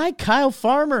 And your guy Kyle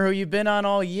Farmer, who you've been on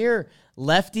all year,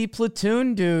 lefty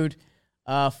platoon dude.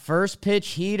 First pitch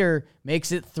heater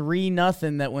makes it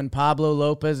 3-0 that when Pablo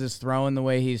Lopez is throwing the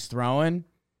way he's throwing,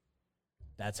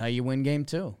 that's how you win game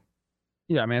 2.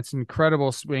 Yeah, man, it's an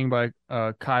incredible swing by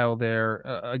Kyle there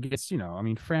against,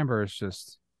 Framber is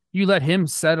just, you let him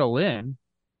settle in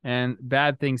and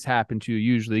bad things happen to you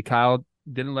usually. Kyle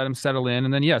didn't let him settle in.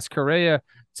 And then, yes, Correa,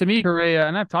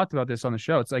 and I've talked about this on the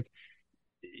show, it's like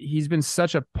he's been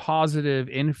such a positive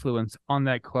influence on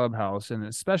that clubhouse, and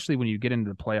especially when you get into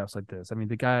the playoffs like this. I mean,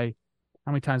 the guy,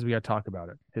 how many times we got to talk about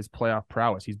it? His playoff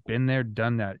prowess. He's been there,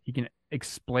 done that. He can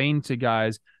explain to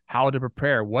guys how to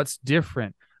prepare, what's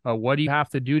different. What do you have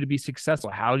to do to be successful?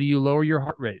 How do you lower your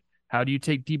heart rate? How do you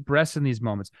take deep breaths in these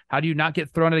moments? How do you not get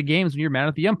thrown out of games when you're mad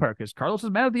at the umpire? Because Carlos is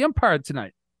mad at the umpire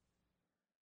tonight.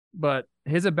 But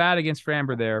his at bat against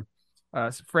Framber there,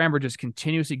 Framber just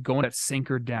continuously going at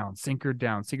sinker down.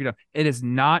 It is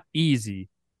not easy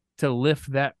to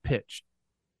lift that pitch.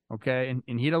 Okay.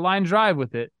 And he had a line drive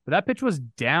with it, but that pitch was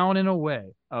down and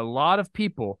away. A lot of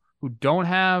people who don't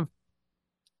have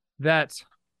that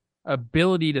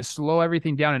ability to slow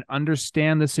everything down and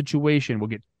understand the situation will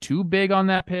get too big on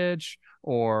that pitch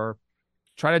or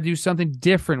try to do something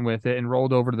different with it and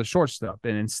rolled over to the shortstop.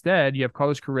 And instead, you have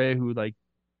Carlos Correa, who, like,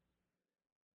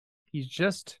 he's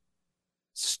just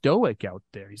stoic out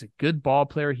there. He's a good ball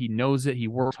player. He knows it. He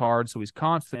works hard, so he's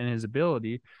confident in his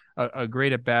ability. A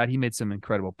great at bat. He made some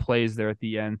incredible plays there at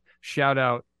the end. Shout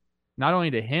out not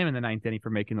only to him in the ninth inning for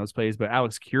making those plays, but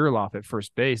Alex Kirilloff at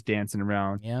first base dancing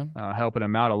around, helping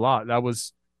him out a lot. That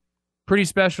was pretty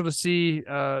special to see.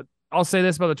 I'll say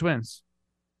this about the Twins.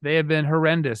 They have been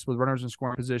horrendous with runners in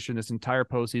scoring position this entire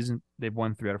postseason. They've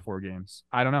won 3 out of 4 games.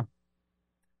 I don't know.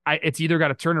 It's either got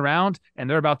to turn around and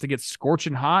they're about to get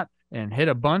scorching hot and hit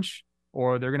a bunch,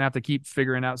 or they're going to have to keep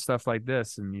figuring out stuff like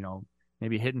this and,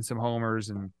 maybe hitting some homers.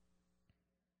 And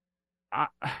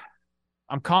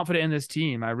I'm confident in this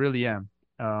team. I really am.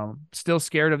 Still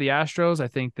scared of the Astros. I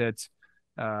think that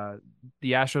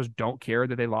the Astros don't care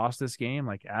that they lost this game,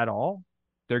 like, at all.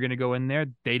 They're going to go in there.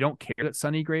 They don't care that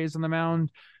Sonny Gray's on the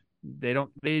mound. They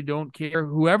don't care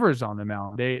whoever's on the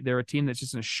mound. They're a team that's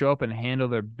just going to show up and handle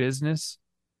their business.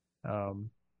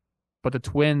 But the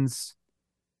Twins,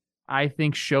 I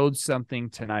think, showed something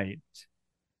tonight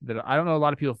that I don't know a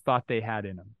lot of people thought they had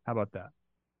in them. How about that?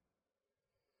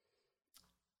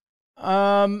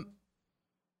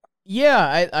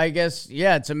 Yeah, I guess,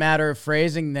 it's a matter of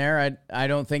phrasing there. I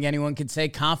don't think anyone could say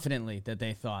confidently that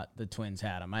they thought the Twins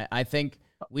had them. I think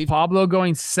Pablo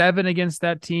going 7 against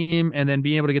that team and then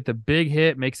being able to get the big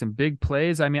hit, make some big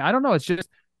plays. I mean, I don't know. It's just,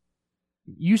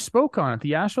 you spoke on it.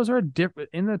 The Astros are different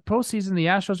in the postseason. The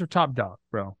Astros are top dog,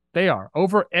 bro. They are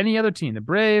over any other team. The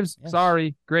Braves,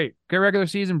 sorry, great regular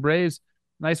season. Braves,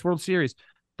 nice World Series.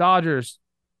 Dodgers,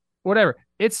 whatever.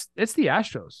 It's the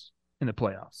Astros in the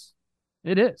playoffs.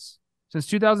 It is. Since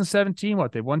 2017,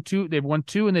 what, they've won 2,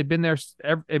 and they've been there.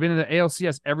 They've been in the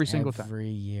ALCS every single time. Every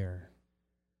year.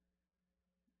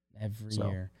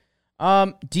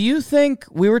 Do you think,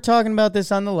 we were talking about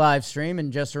this on the live stream,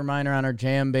 and just a reminder, on our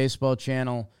JM Baseball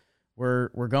channel, we're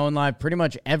going live pretty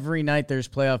much every night there's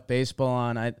playoff baseball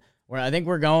on. I think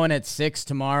we're going at 6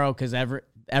 tomorrow because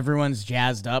everyone's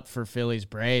jazzed up for Phillies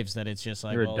Braves, that it's just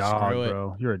like, you're a dog, screw it.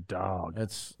 Bro. You're a dog.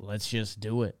 Let's just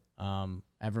do it.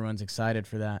 Everyone's excited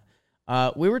for that.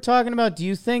 We were talking about, do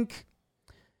you think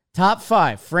top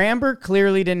 5? Framber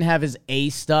clearly didn't have his A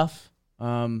stuff.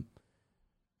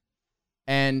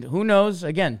 And who knows?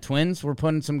 Again, Twins were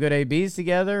putting some good ABs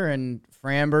together, and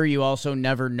Framber, you also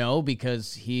never know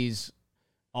because he's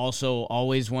also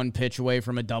always one pitch away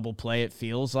from a double play, it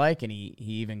feels like, and he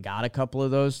even got a couple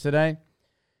of those today.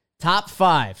 Top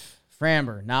 5,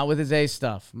 Framber, not with his A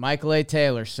stuff. Michael A.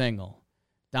 Taylor, single.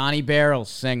 Donnie Barrels,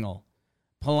 single.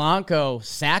 Polanco,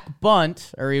 sack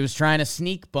bunt, or he was trying to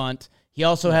sneak bunt. He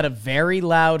also had a very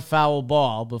loud foul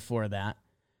ball before that.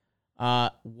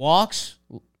 Walks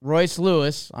Royce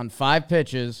Lewis on 5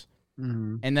 pitches,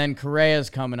 and then Correa's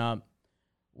coming up.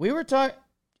 We were talking,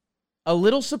 a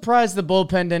little surprised the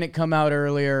bullpen didn't come out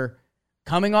earlier,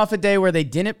 coming off a day where they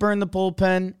didn't burn the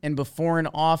bullpen and before an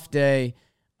off day.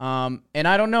 And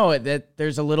I don't know, that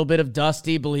there's a little bit of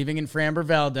Dusty believing in Framber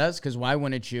Valdez, because why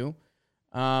wouldn't you?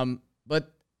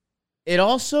 But it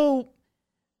also,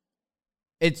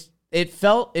 it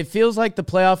feels like the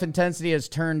playoff intensity has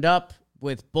turned up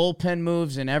with bullpen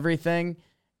moves and everything.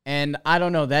 And I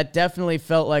don't know, that definitely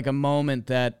felt like a moment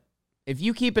that if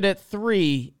you keep it at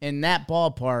 3 in that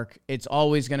ballpark, it's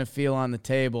always going to feel on the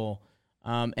table.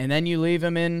 And then you leave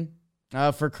him in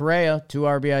for Correa, 2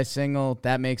 RBI single.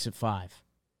 That makes it 5.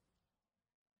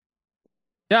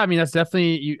 Yeah, I mean, that's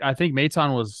definitely, I think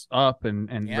Maton was up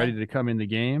and ready to come in the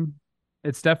game.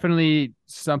 It's definitely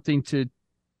something to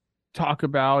talk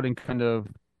about and kind of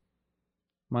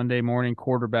Monday morning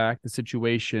quarterback, the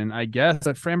situation, I guess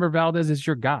that Framber Valdez is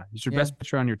your guy. He's your best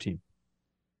pitcher on your team.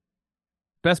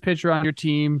 Best pitcher on your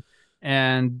team.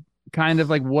 And kind of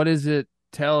like, what does it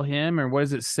tell him or what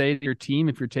does it say to your team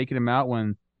if you're taking him out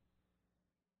when,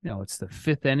 it's the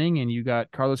 5th inning and you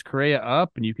got Carlos Correa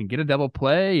up and you can get a double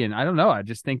play? And I don't know. I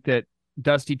just think that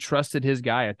Dusty trusted his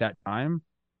guy at that time.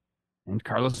 And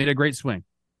Carlos made a great swing.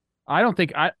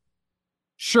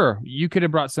 Sure, you could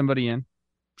have brought somebody in.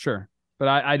 Sure. But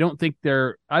I don't think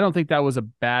that was a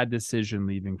bad decision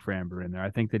leaving Framber in there. I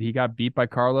think that he got beat by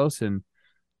Carlos, and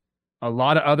a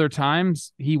lot of other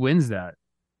times he wins that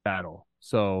battle.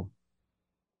 So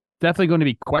definitely going to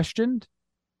be questioned,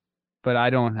 but I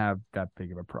don't have that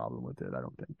big of a problem with it, I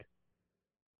don't think.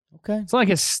 Okay. It's not like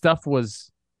his stuff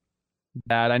was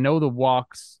bad. I know the walk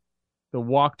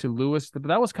to Lewis, but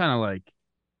that was kind of like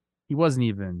he wasn't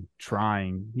even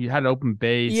trying. He had an open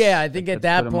base. Yeah, I think at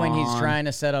that point he's trying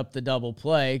to set up the double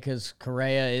play because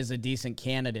Correa is a decent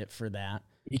candidate for that.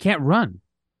 He can't run.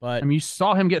 But you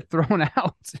saw him get thrown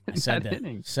out in said that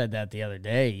inning. Said that the other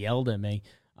day. He yelled at me.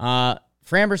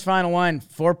 Framber's final line,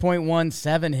 4.1,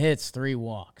 7 hits, 3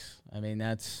 walks. I mean,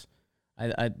 I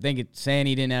think saying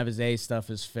he didn't have his A stuff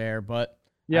is fair, but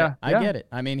I get it.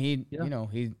 I mean, he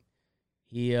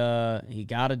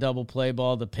got a double play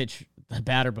ball. The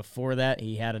batter before that,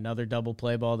 he had another double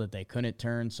play ball that they couldn't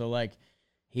turn. So like,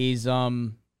 he's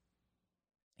always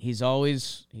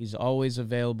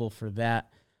available for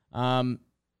that.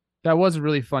 That was a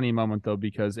really funny moment though,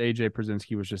 because AJ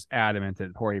Pierzynski was just adamant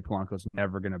that Jorge Polanco's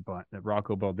never going to bunt, that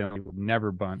Rocco Baldelli would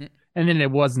never bunt, and then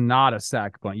it was not a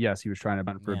sac bunt. Yes, he was trying to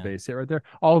bunt for a base hit right there.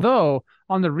 Although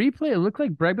on the replay, it looked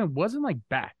like Bregman wasn't like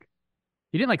back.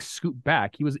 He didn't like scoot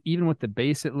back. He was even with the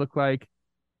base, it looked like.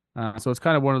 So it's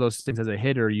kind of one of those things as a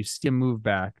hitter, you see him move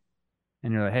back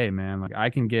and you're like, hey man, like I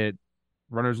can get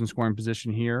runners in scoring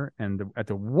position here. And at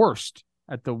the worst,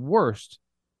 it's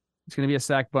going to be a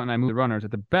sac bunt and I move the runners.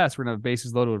 At the best, we're going to have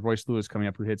bases loaded with Royce Lewis coming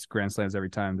up who hits grand slams every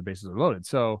time the bases are loaded.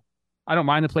 So I don't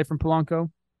mind the play from Polanco.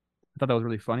 I thought that was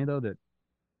really funny though, that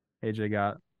AJ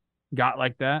got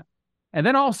like that. And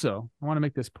then also, I want to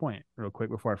make this point real quick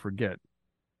before I forget.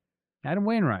 Adam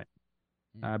Wainwright,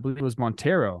 I believe it was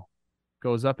Montero,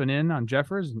 goes up and in on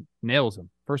Jeffers and nails him.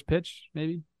 First pitch,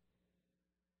 maybe.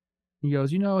 He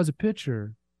goes, as a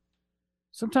pitcher,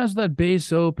 sometimes with that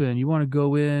base open, you want to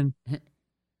go in.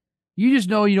 You just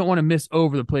know you don't want to miss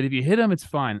over the plate. If you hit him, it's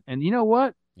fine. And you know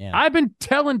what? Yeah. I've been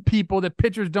telling people that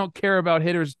pitchers don't care about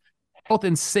hitters' health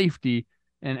and safety,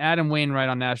 and Adam Wainwright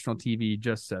on national TV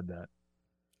just said that.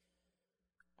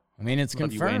 I mean, it's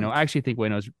confirmed. I actually think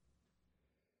Waino's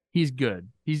he's good.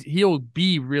 He'll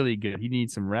be really good. He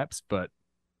needs some reps, but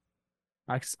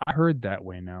I heard that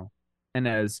way now. And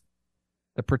as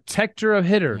the protector of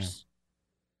hitters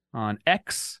on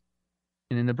X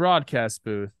and in the broadcast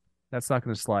booth, that's not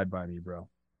going to slide by me, bro.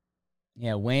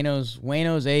 Yeah,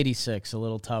 Waino's 86, a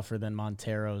little tougher than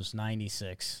Montero's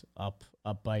 96, up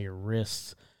by your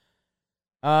wrists.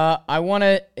 I want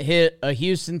to hit a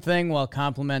Houston thing while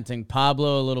complimenting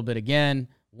Pablo a little bit again.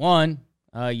 One,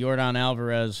 Yordan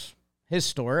Alvarez,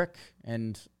 historic,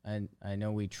 and I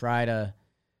know we try to,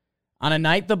 on a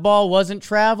night the ball wasn't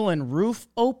traveling, roof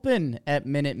open at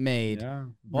Minute Maid. Yeah,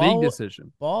 big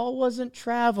decision. Ball wasn't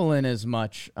traveling as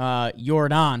much.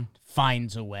 Yordan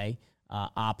finds a way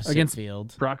opposite against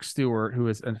field. Brock Stewart, who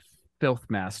is a filth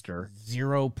master.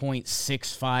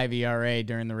 0.65 ERA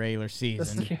during the regular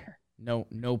season.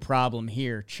 No problem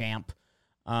here, champ.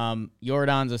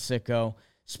 Yordan's a sicko.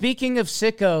 Speaking of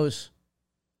sickos,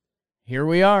 here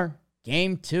we are.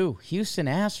 Game 2, Houston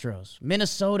Astros.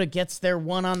 Minnesota gets their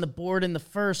one on the board in the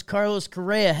first. Carlos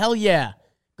Correa, hell yeah.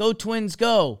 Go Twins,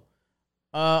 go.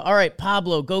 All right,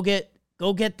 Pablo, go get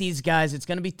these guys. It's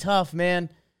going to be tough, man.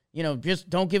 Just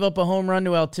don't give up a home run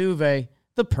to Altuve.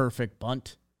 The perfect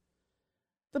bunt.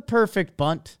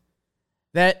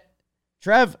 That,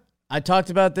 Trev, I talked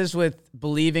about this with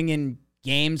believing in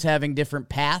games having different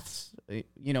paths.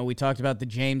 We talked about the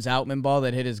James Outman ball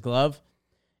that hit his glove.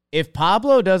 If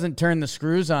Pablo doesn't turn the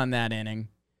screws on that inning,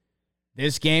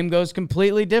 this game goes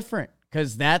completely different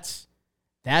because that's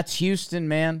Houston,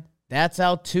 man. That's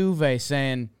Altuve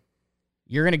saying,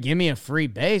 you're going to give me a free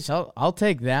base. I'll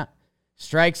take that.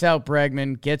 Strikes out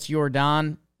Bregman, gets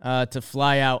Yordan to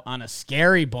fly out on a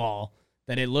scary ball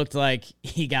that it looked like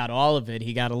he got all of it.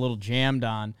 He got a little jammed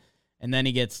on, and then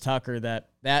he gets Tucker.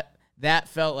 That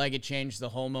felt like it changed the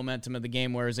whole momentum of the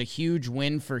game, whereas a huge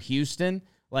win for Houston,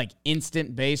 like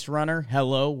instant base runner,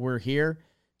 hello, we're here,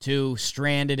 to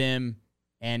stranded him,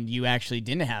 and you actually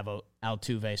didn't have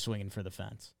Altuve swinging for the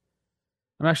fence.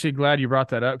 I'm actually glad you brought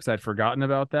that up because I'd forgotten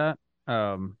about that.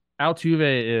 Altuve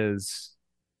is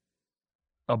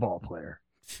a ball player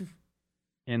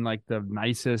in like the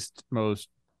nicest, most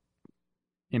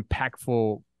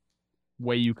impactful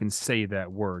way you can say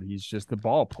that word. He's just a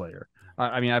ball player.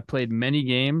 I mean, I've played many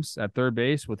games at third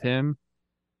base with him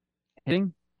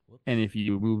hitting, and if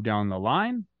you move down the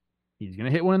line, he's going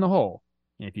to hit one in the hole.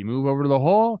 And if you move over to the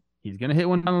hole, he's going to hit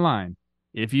one down the line.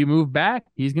 If you move back,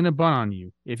 he's going to bunt on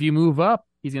you. If you move up,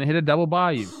 he's going to hit a double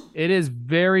by you. It is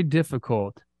very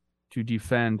difficult to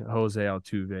defend Jose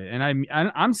Altuve. And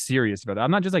I'm serious about that.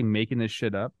 I'm not just like making this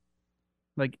shit up.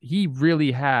 Like, he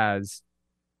really has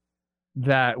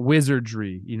that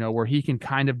wizardry, you know, where he can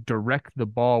kind of direct the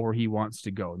ball where he wants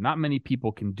to go. Not many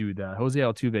people can do that. Jose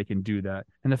Altuve can do that.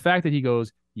 And the fact that he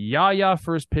goes,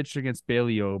 first pitch against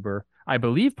Bailey Ober. I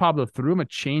believe Pablo threw him a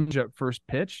changeup first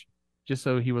pitch, just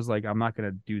so he was like, I'm not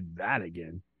going to do that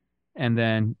again. And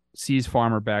then sees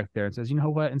Farmer back there and says, you know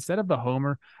what? Instead of the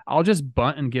homer, I'll just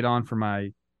bunt and get on for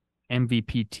my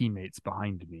MVP teammates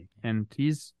behind me. And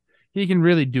he can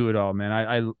really do it all,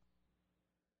 man.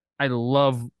 I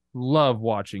love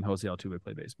watching Jose Altuve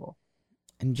play baseball.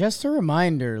 And just a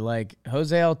reminder, like,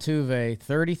 Jose Altuve,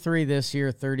 33 this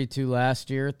year, 32 last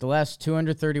year. The last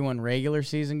 231 regular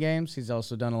season games, he's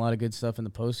also done a lot of good stuff in the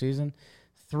postseason.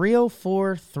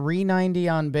 304, 390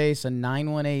 on base, a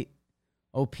 918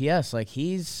 OPS. Like,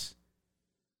 he's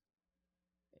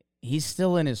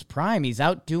still in his prime. He's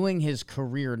outdoing his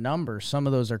career numbers. Some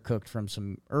of those are cooked from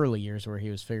some early years where he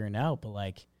was figuring it out, but,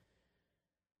 like,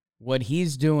 what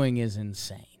he's doing is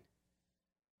insane.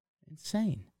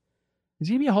 Insane. Is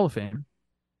he going to be a Hall of Fame?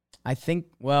 I think,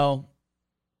 well,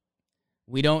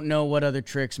 we don't know what other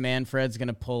tricks Manfred's going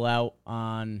to pull out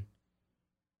on.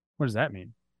 What does that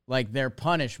mean? Like, their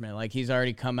punishment. Like, he's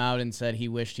already come out and said he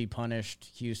wished he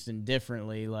punished Houston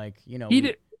differently. Like, you know. He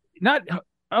did not.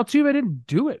 Altuve didn't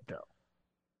do it, though.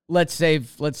 Let's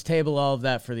table all of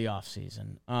that for the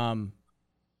offseason.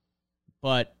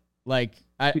 But, like,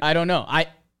 I don't know.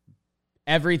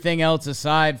 Everything else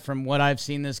aside from what I've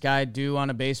seen this guy do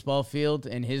on a baseball field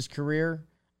in his career,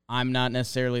 I'm not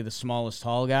necessarily the smallest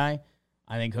tall guy.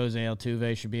 I think Jose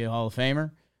Altuve should be a Hall of Famer.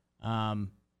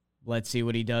 Let's see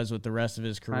what he does with the rest of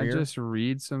his career. Can I just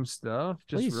read some stuff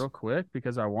Please. Real quick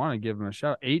because I want to give him a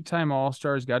shout. 8-time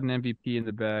All-Stars, got an MVP in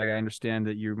the bag. I understand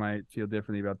that you might feel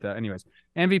differently about that. Anyways,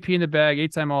 MVP in the bag,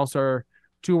 8-time All-Star,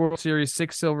 2 World Series,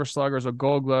 6 Silver Sluggers, a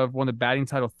Gold Glove, won the batting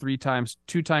title 3 times,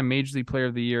 2-time Major League Player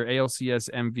of the Year, ALCS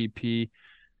MVP.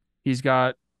 He's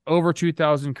got over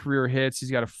 2,000 career hits.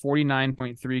 He's got a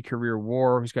 49.3 career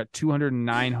WAR. He's got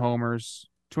 209 homers,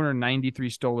 293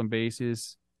 stolen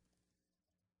bases.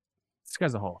 This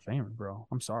guy's a Hall of Famer, bro.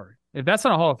 I'm sorry. If that's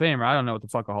not a Hall of Famer, I don't know what the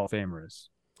fuck a Hall of Famer is.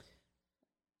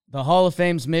 The Hall of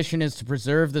Fame's mission is to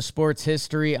preserve the sport's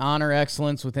history, honor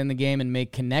excellence within the game, and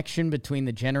make connection between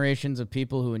the generations of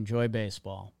people who enjoy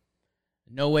baseball.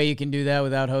 No way you can do that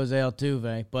without Jose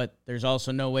Altuve, but there's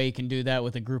also no way you can do that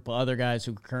with a group of other guys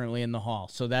who are currently in the Hall.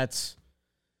 So that's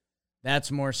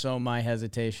more so my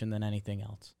hesitation than anything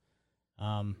else.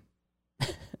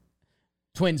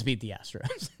 Twins beat the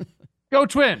Astros. Go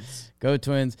Twins! Go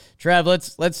Twins. Trav,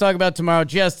 let's talk about tomorrow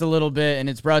just a little bit, and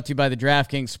it's brought to you by the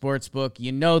DraftKings Sportsbook.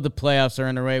 You know the playoffs are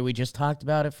underway. We just talked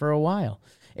about it for a while.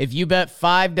 If you bet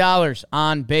 $5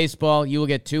 on baseball, you will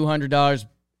get $200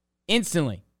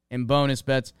 instantly in bonus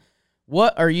bets.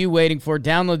 What are you waiting for?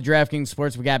 Download the DraftKings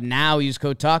Sportsbook app now. Use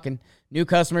code TALKIN. New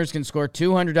customers can score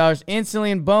 $200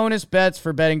 instantly in bonus bets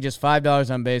for betting just $5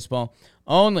 on baseball.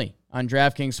 Only on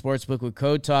DraftKings Sportsbook with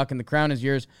code TALKIN. The crown is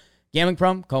yours. Gambling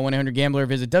problem? Call 1-800-GAMBLER.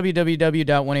 Visit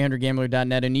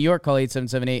www.1800gambler.net. In New York, call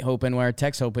 877-8-HOPE-NY.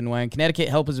 Text HOPE-NY. In Connecticut,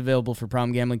 help is available for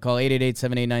problem gambling. Call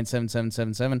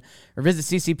 888-789-7777 or visit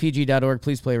ccpg.org.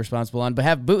 Please play responsible. On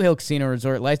behalf of Boot Hill Casino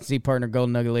Resort, licensee partner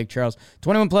Golden Nugget Lake Charles.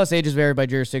 21 plus, ages vary by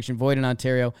jurisdiction. Void in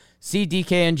Ontario. See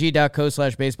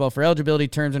dkng.co/baseball for eligibility,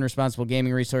 terms, and responsible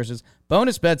gaming resources.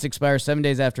 Bonus bets expire 7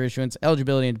 days after issuance.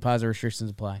 Eligibility and deposit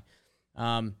restrictions apply.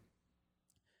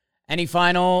 Any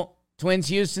final Twins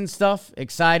Houston stuff?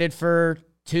 Excited for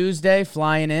Tuesday,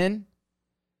 flying in?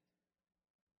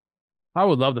 I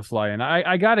would love to fly in.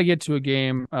 I got to get to a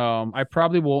game. I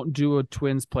probably won't do a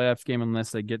Twins playoff game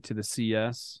unless I get to the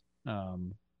CS. I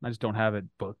just don't have it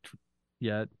booked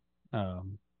yet.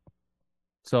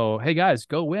 So, hey, guys,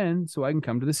 go win so I can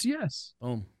come to the CS.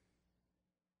 Boom.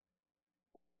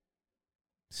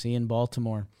 See you in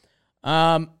Baltimore.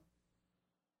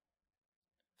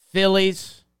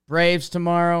 Phillies. Braves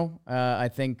tomorrow. I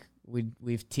think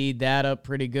we've teed that up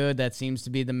pretty good. That seems to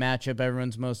be the matchup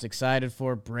everyone's most excited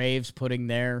for. Braves putting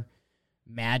their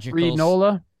magical Freed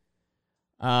Nola?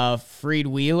 Freed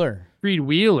Wheeler. Freed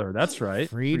Wheeler, that's right.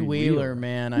 Freed Wheeler,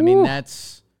 man. I mean,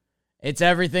 that's It's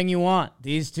everything you want.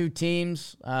 These two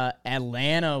teams,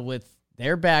 Atlanta with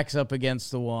their backs up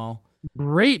against the wall.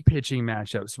 Great pitching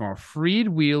matchups tomorrow. Fried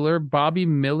Wheeler, Bobby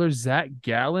Miller, Zach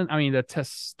Gallen. I mean, the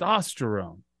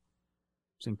testosterone.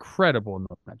 It's incredible in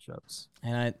those matchups.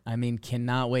 And I mean,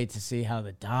 cannot wait to see how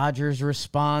the Dodgers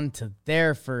respond to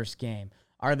their first game.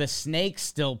 Are the Snakes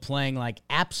still playing like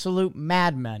absolute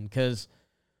madmen? Because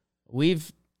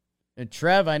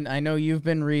Trev, I know you've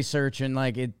been researching.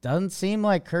 Like, it doesn't seem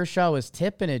like Kershaw was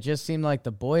tipping. It just seemed like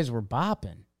the boys were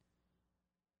bopping.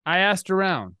 I asked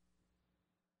around.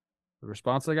 The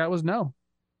response I got was no.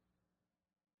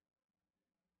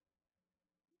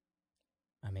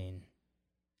 I mean,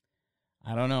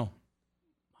 I don't know.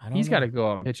 He's got to go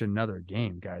out and pitch another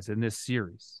game, guys, in this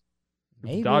series.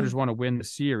 Maybe. If the Dodgers want to win the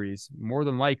series, more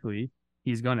than likely,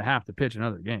 he's going to have to pitch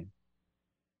another game.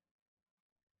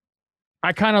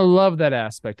 I kind of love that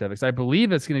aspect of it because I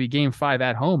believe it's going to be Game 5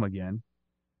 at home again.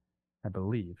 I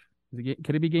believe.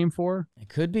 Could it be Game 4? It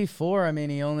could be 4. I mean,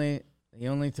 he only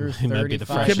threw He might be the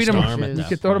 35 Could be freshest tomorrow. arm at pitches. He that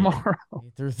could throw point. tomorrow. He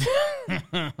threw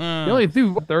He only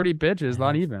threw 30 pitches,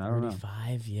 not even. I don't know.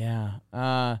 35,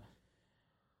 yeah.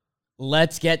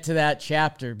 Let's get to that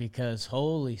chapter because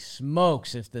holy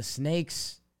smokes, if the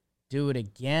Snakes do it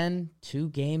again, 2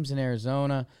 games in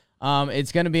Arizona,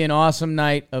 it's going to be an awesome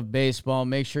night of baseball.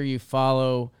 Make sure you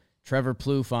follow Trevor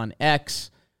Plouffe on X.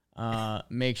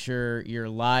 Make sure you're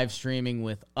live streaming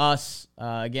with us.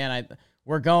 Again,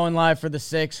 we're going live for the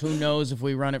 6. Who knows if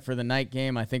we run it for the night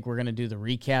game? I think we're going to do the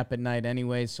recap at night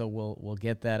anyway, so we'll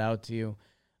get that out to you.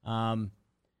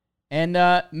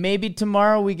 And maybe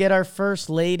tomorrow we get our first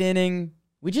late inning.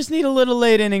 We just need a little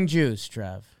late inning juice,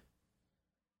 Trev.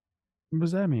 What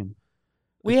does that mean?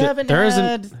 We There- haven't there isn't-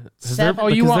 had has there- seven, Oh,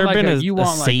 you Has want there like been a, a- you a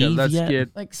want like a save let's yet?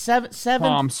 get like seventh.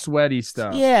 palm sweaty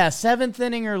stuff. Yeah, 7th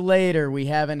inning or later. We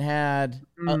haven't had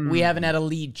a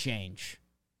lead change.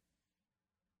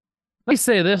 Let me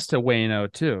say this to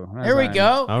Wayno too. There we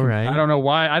go. All right. I don't know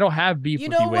why. I don't have beef You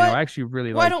with you, know Wayno. what? I actually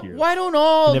really Why like don't you. Why don't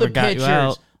all He the never got you pitchers,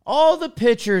 out. all the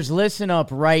pitchers, listen up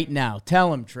right now?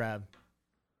 Tell them, Trev.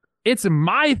 It's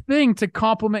my thing to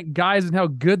compliment guys and how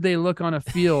good they look on a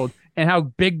field and how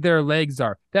big their legs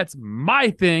are. That's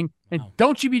my thing. And Wow.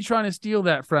 don't you be trying to steal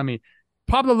that from me.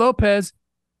 Pablo Lopez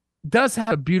does have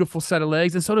a beautiful set of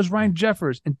legs, and so does Ryan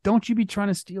Jeffers. And don't you be trying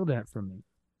to steal that from me.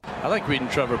 I like reading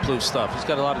Trevor Plouffe stuff. He's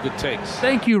got a lot of good takes.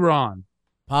 Thank you, Ron.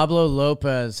 Pablo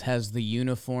Lopez has the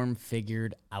uniform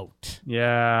figured out.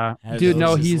 Yeah. As Dude,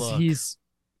 no, does his look.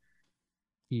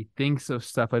 he thinks of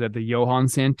stuff like that. The Johan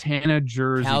Santana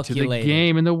jersey to the Calculated.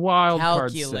 game and the wild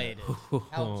card set. Calculated.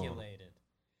 Calculated.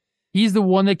 He's the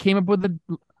one that came up with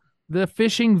the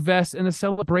fishing vest and the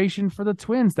celebration for the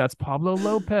Twins. That's Pablo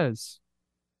Lopez.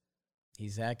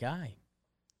 He's that guy.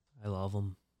 I love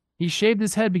him. He shaved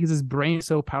his head because his brain is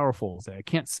so powerful.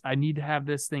 I need to have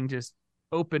this thing just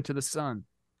open to the sun.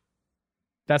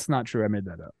 That's not true. I made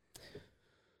that up.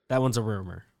 That one's a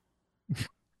rumor.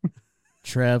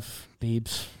 Trev,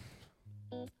 Beebs.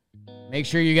 Make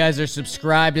sure you guys are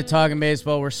subscribed to Talking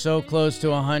Baseball. We're so close to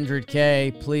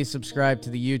 100K. Please subscribe to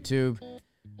the YouTube.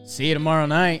 See you tomorrow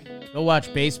night. Go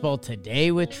watch baseball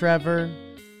today with Trevor.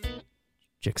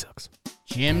 Jig sucks.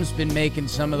 Jim's been making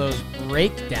some of those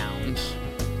breakdowns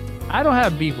I don't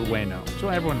have beef with Wayno. Just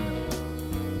want everyone to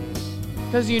know.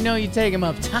 because you know you take him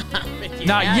up top. if you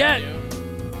Not had yet.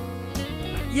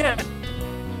 to. Yeah.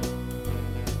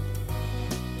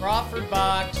 Crawford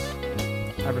Box.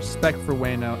 I have respect for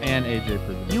Wayno and AJ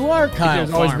Prison. You are Kyle AJ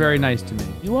was always Farmer. very nice to me.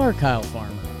 You are Kyle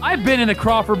Farmer. I've been in the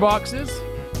Crawford boxes.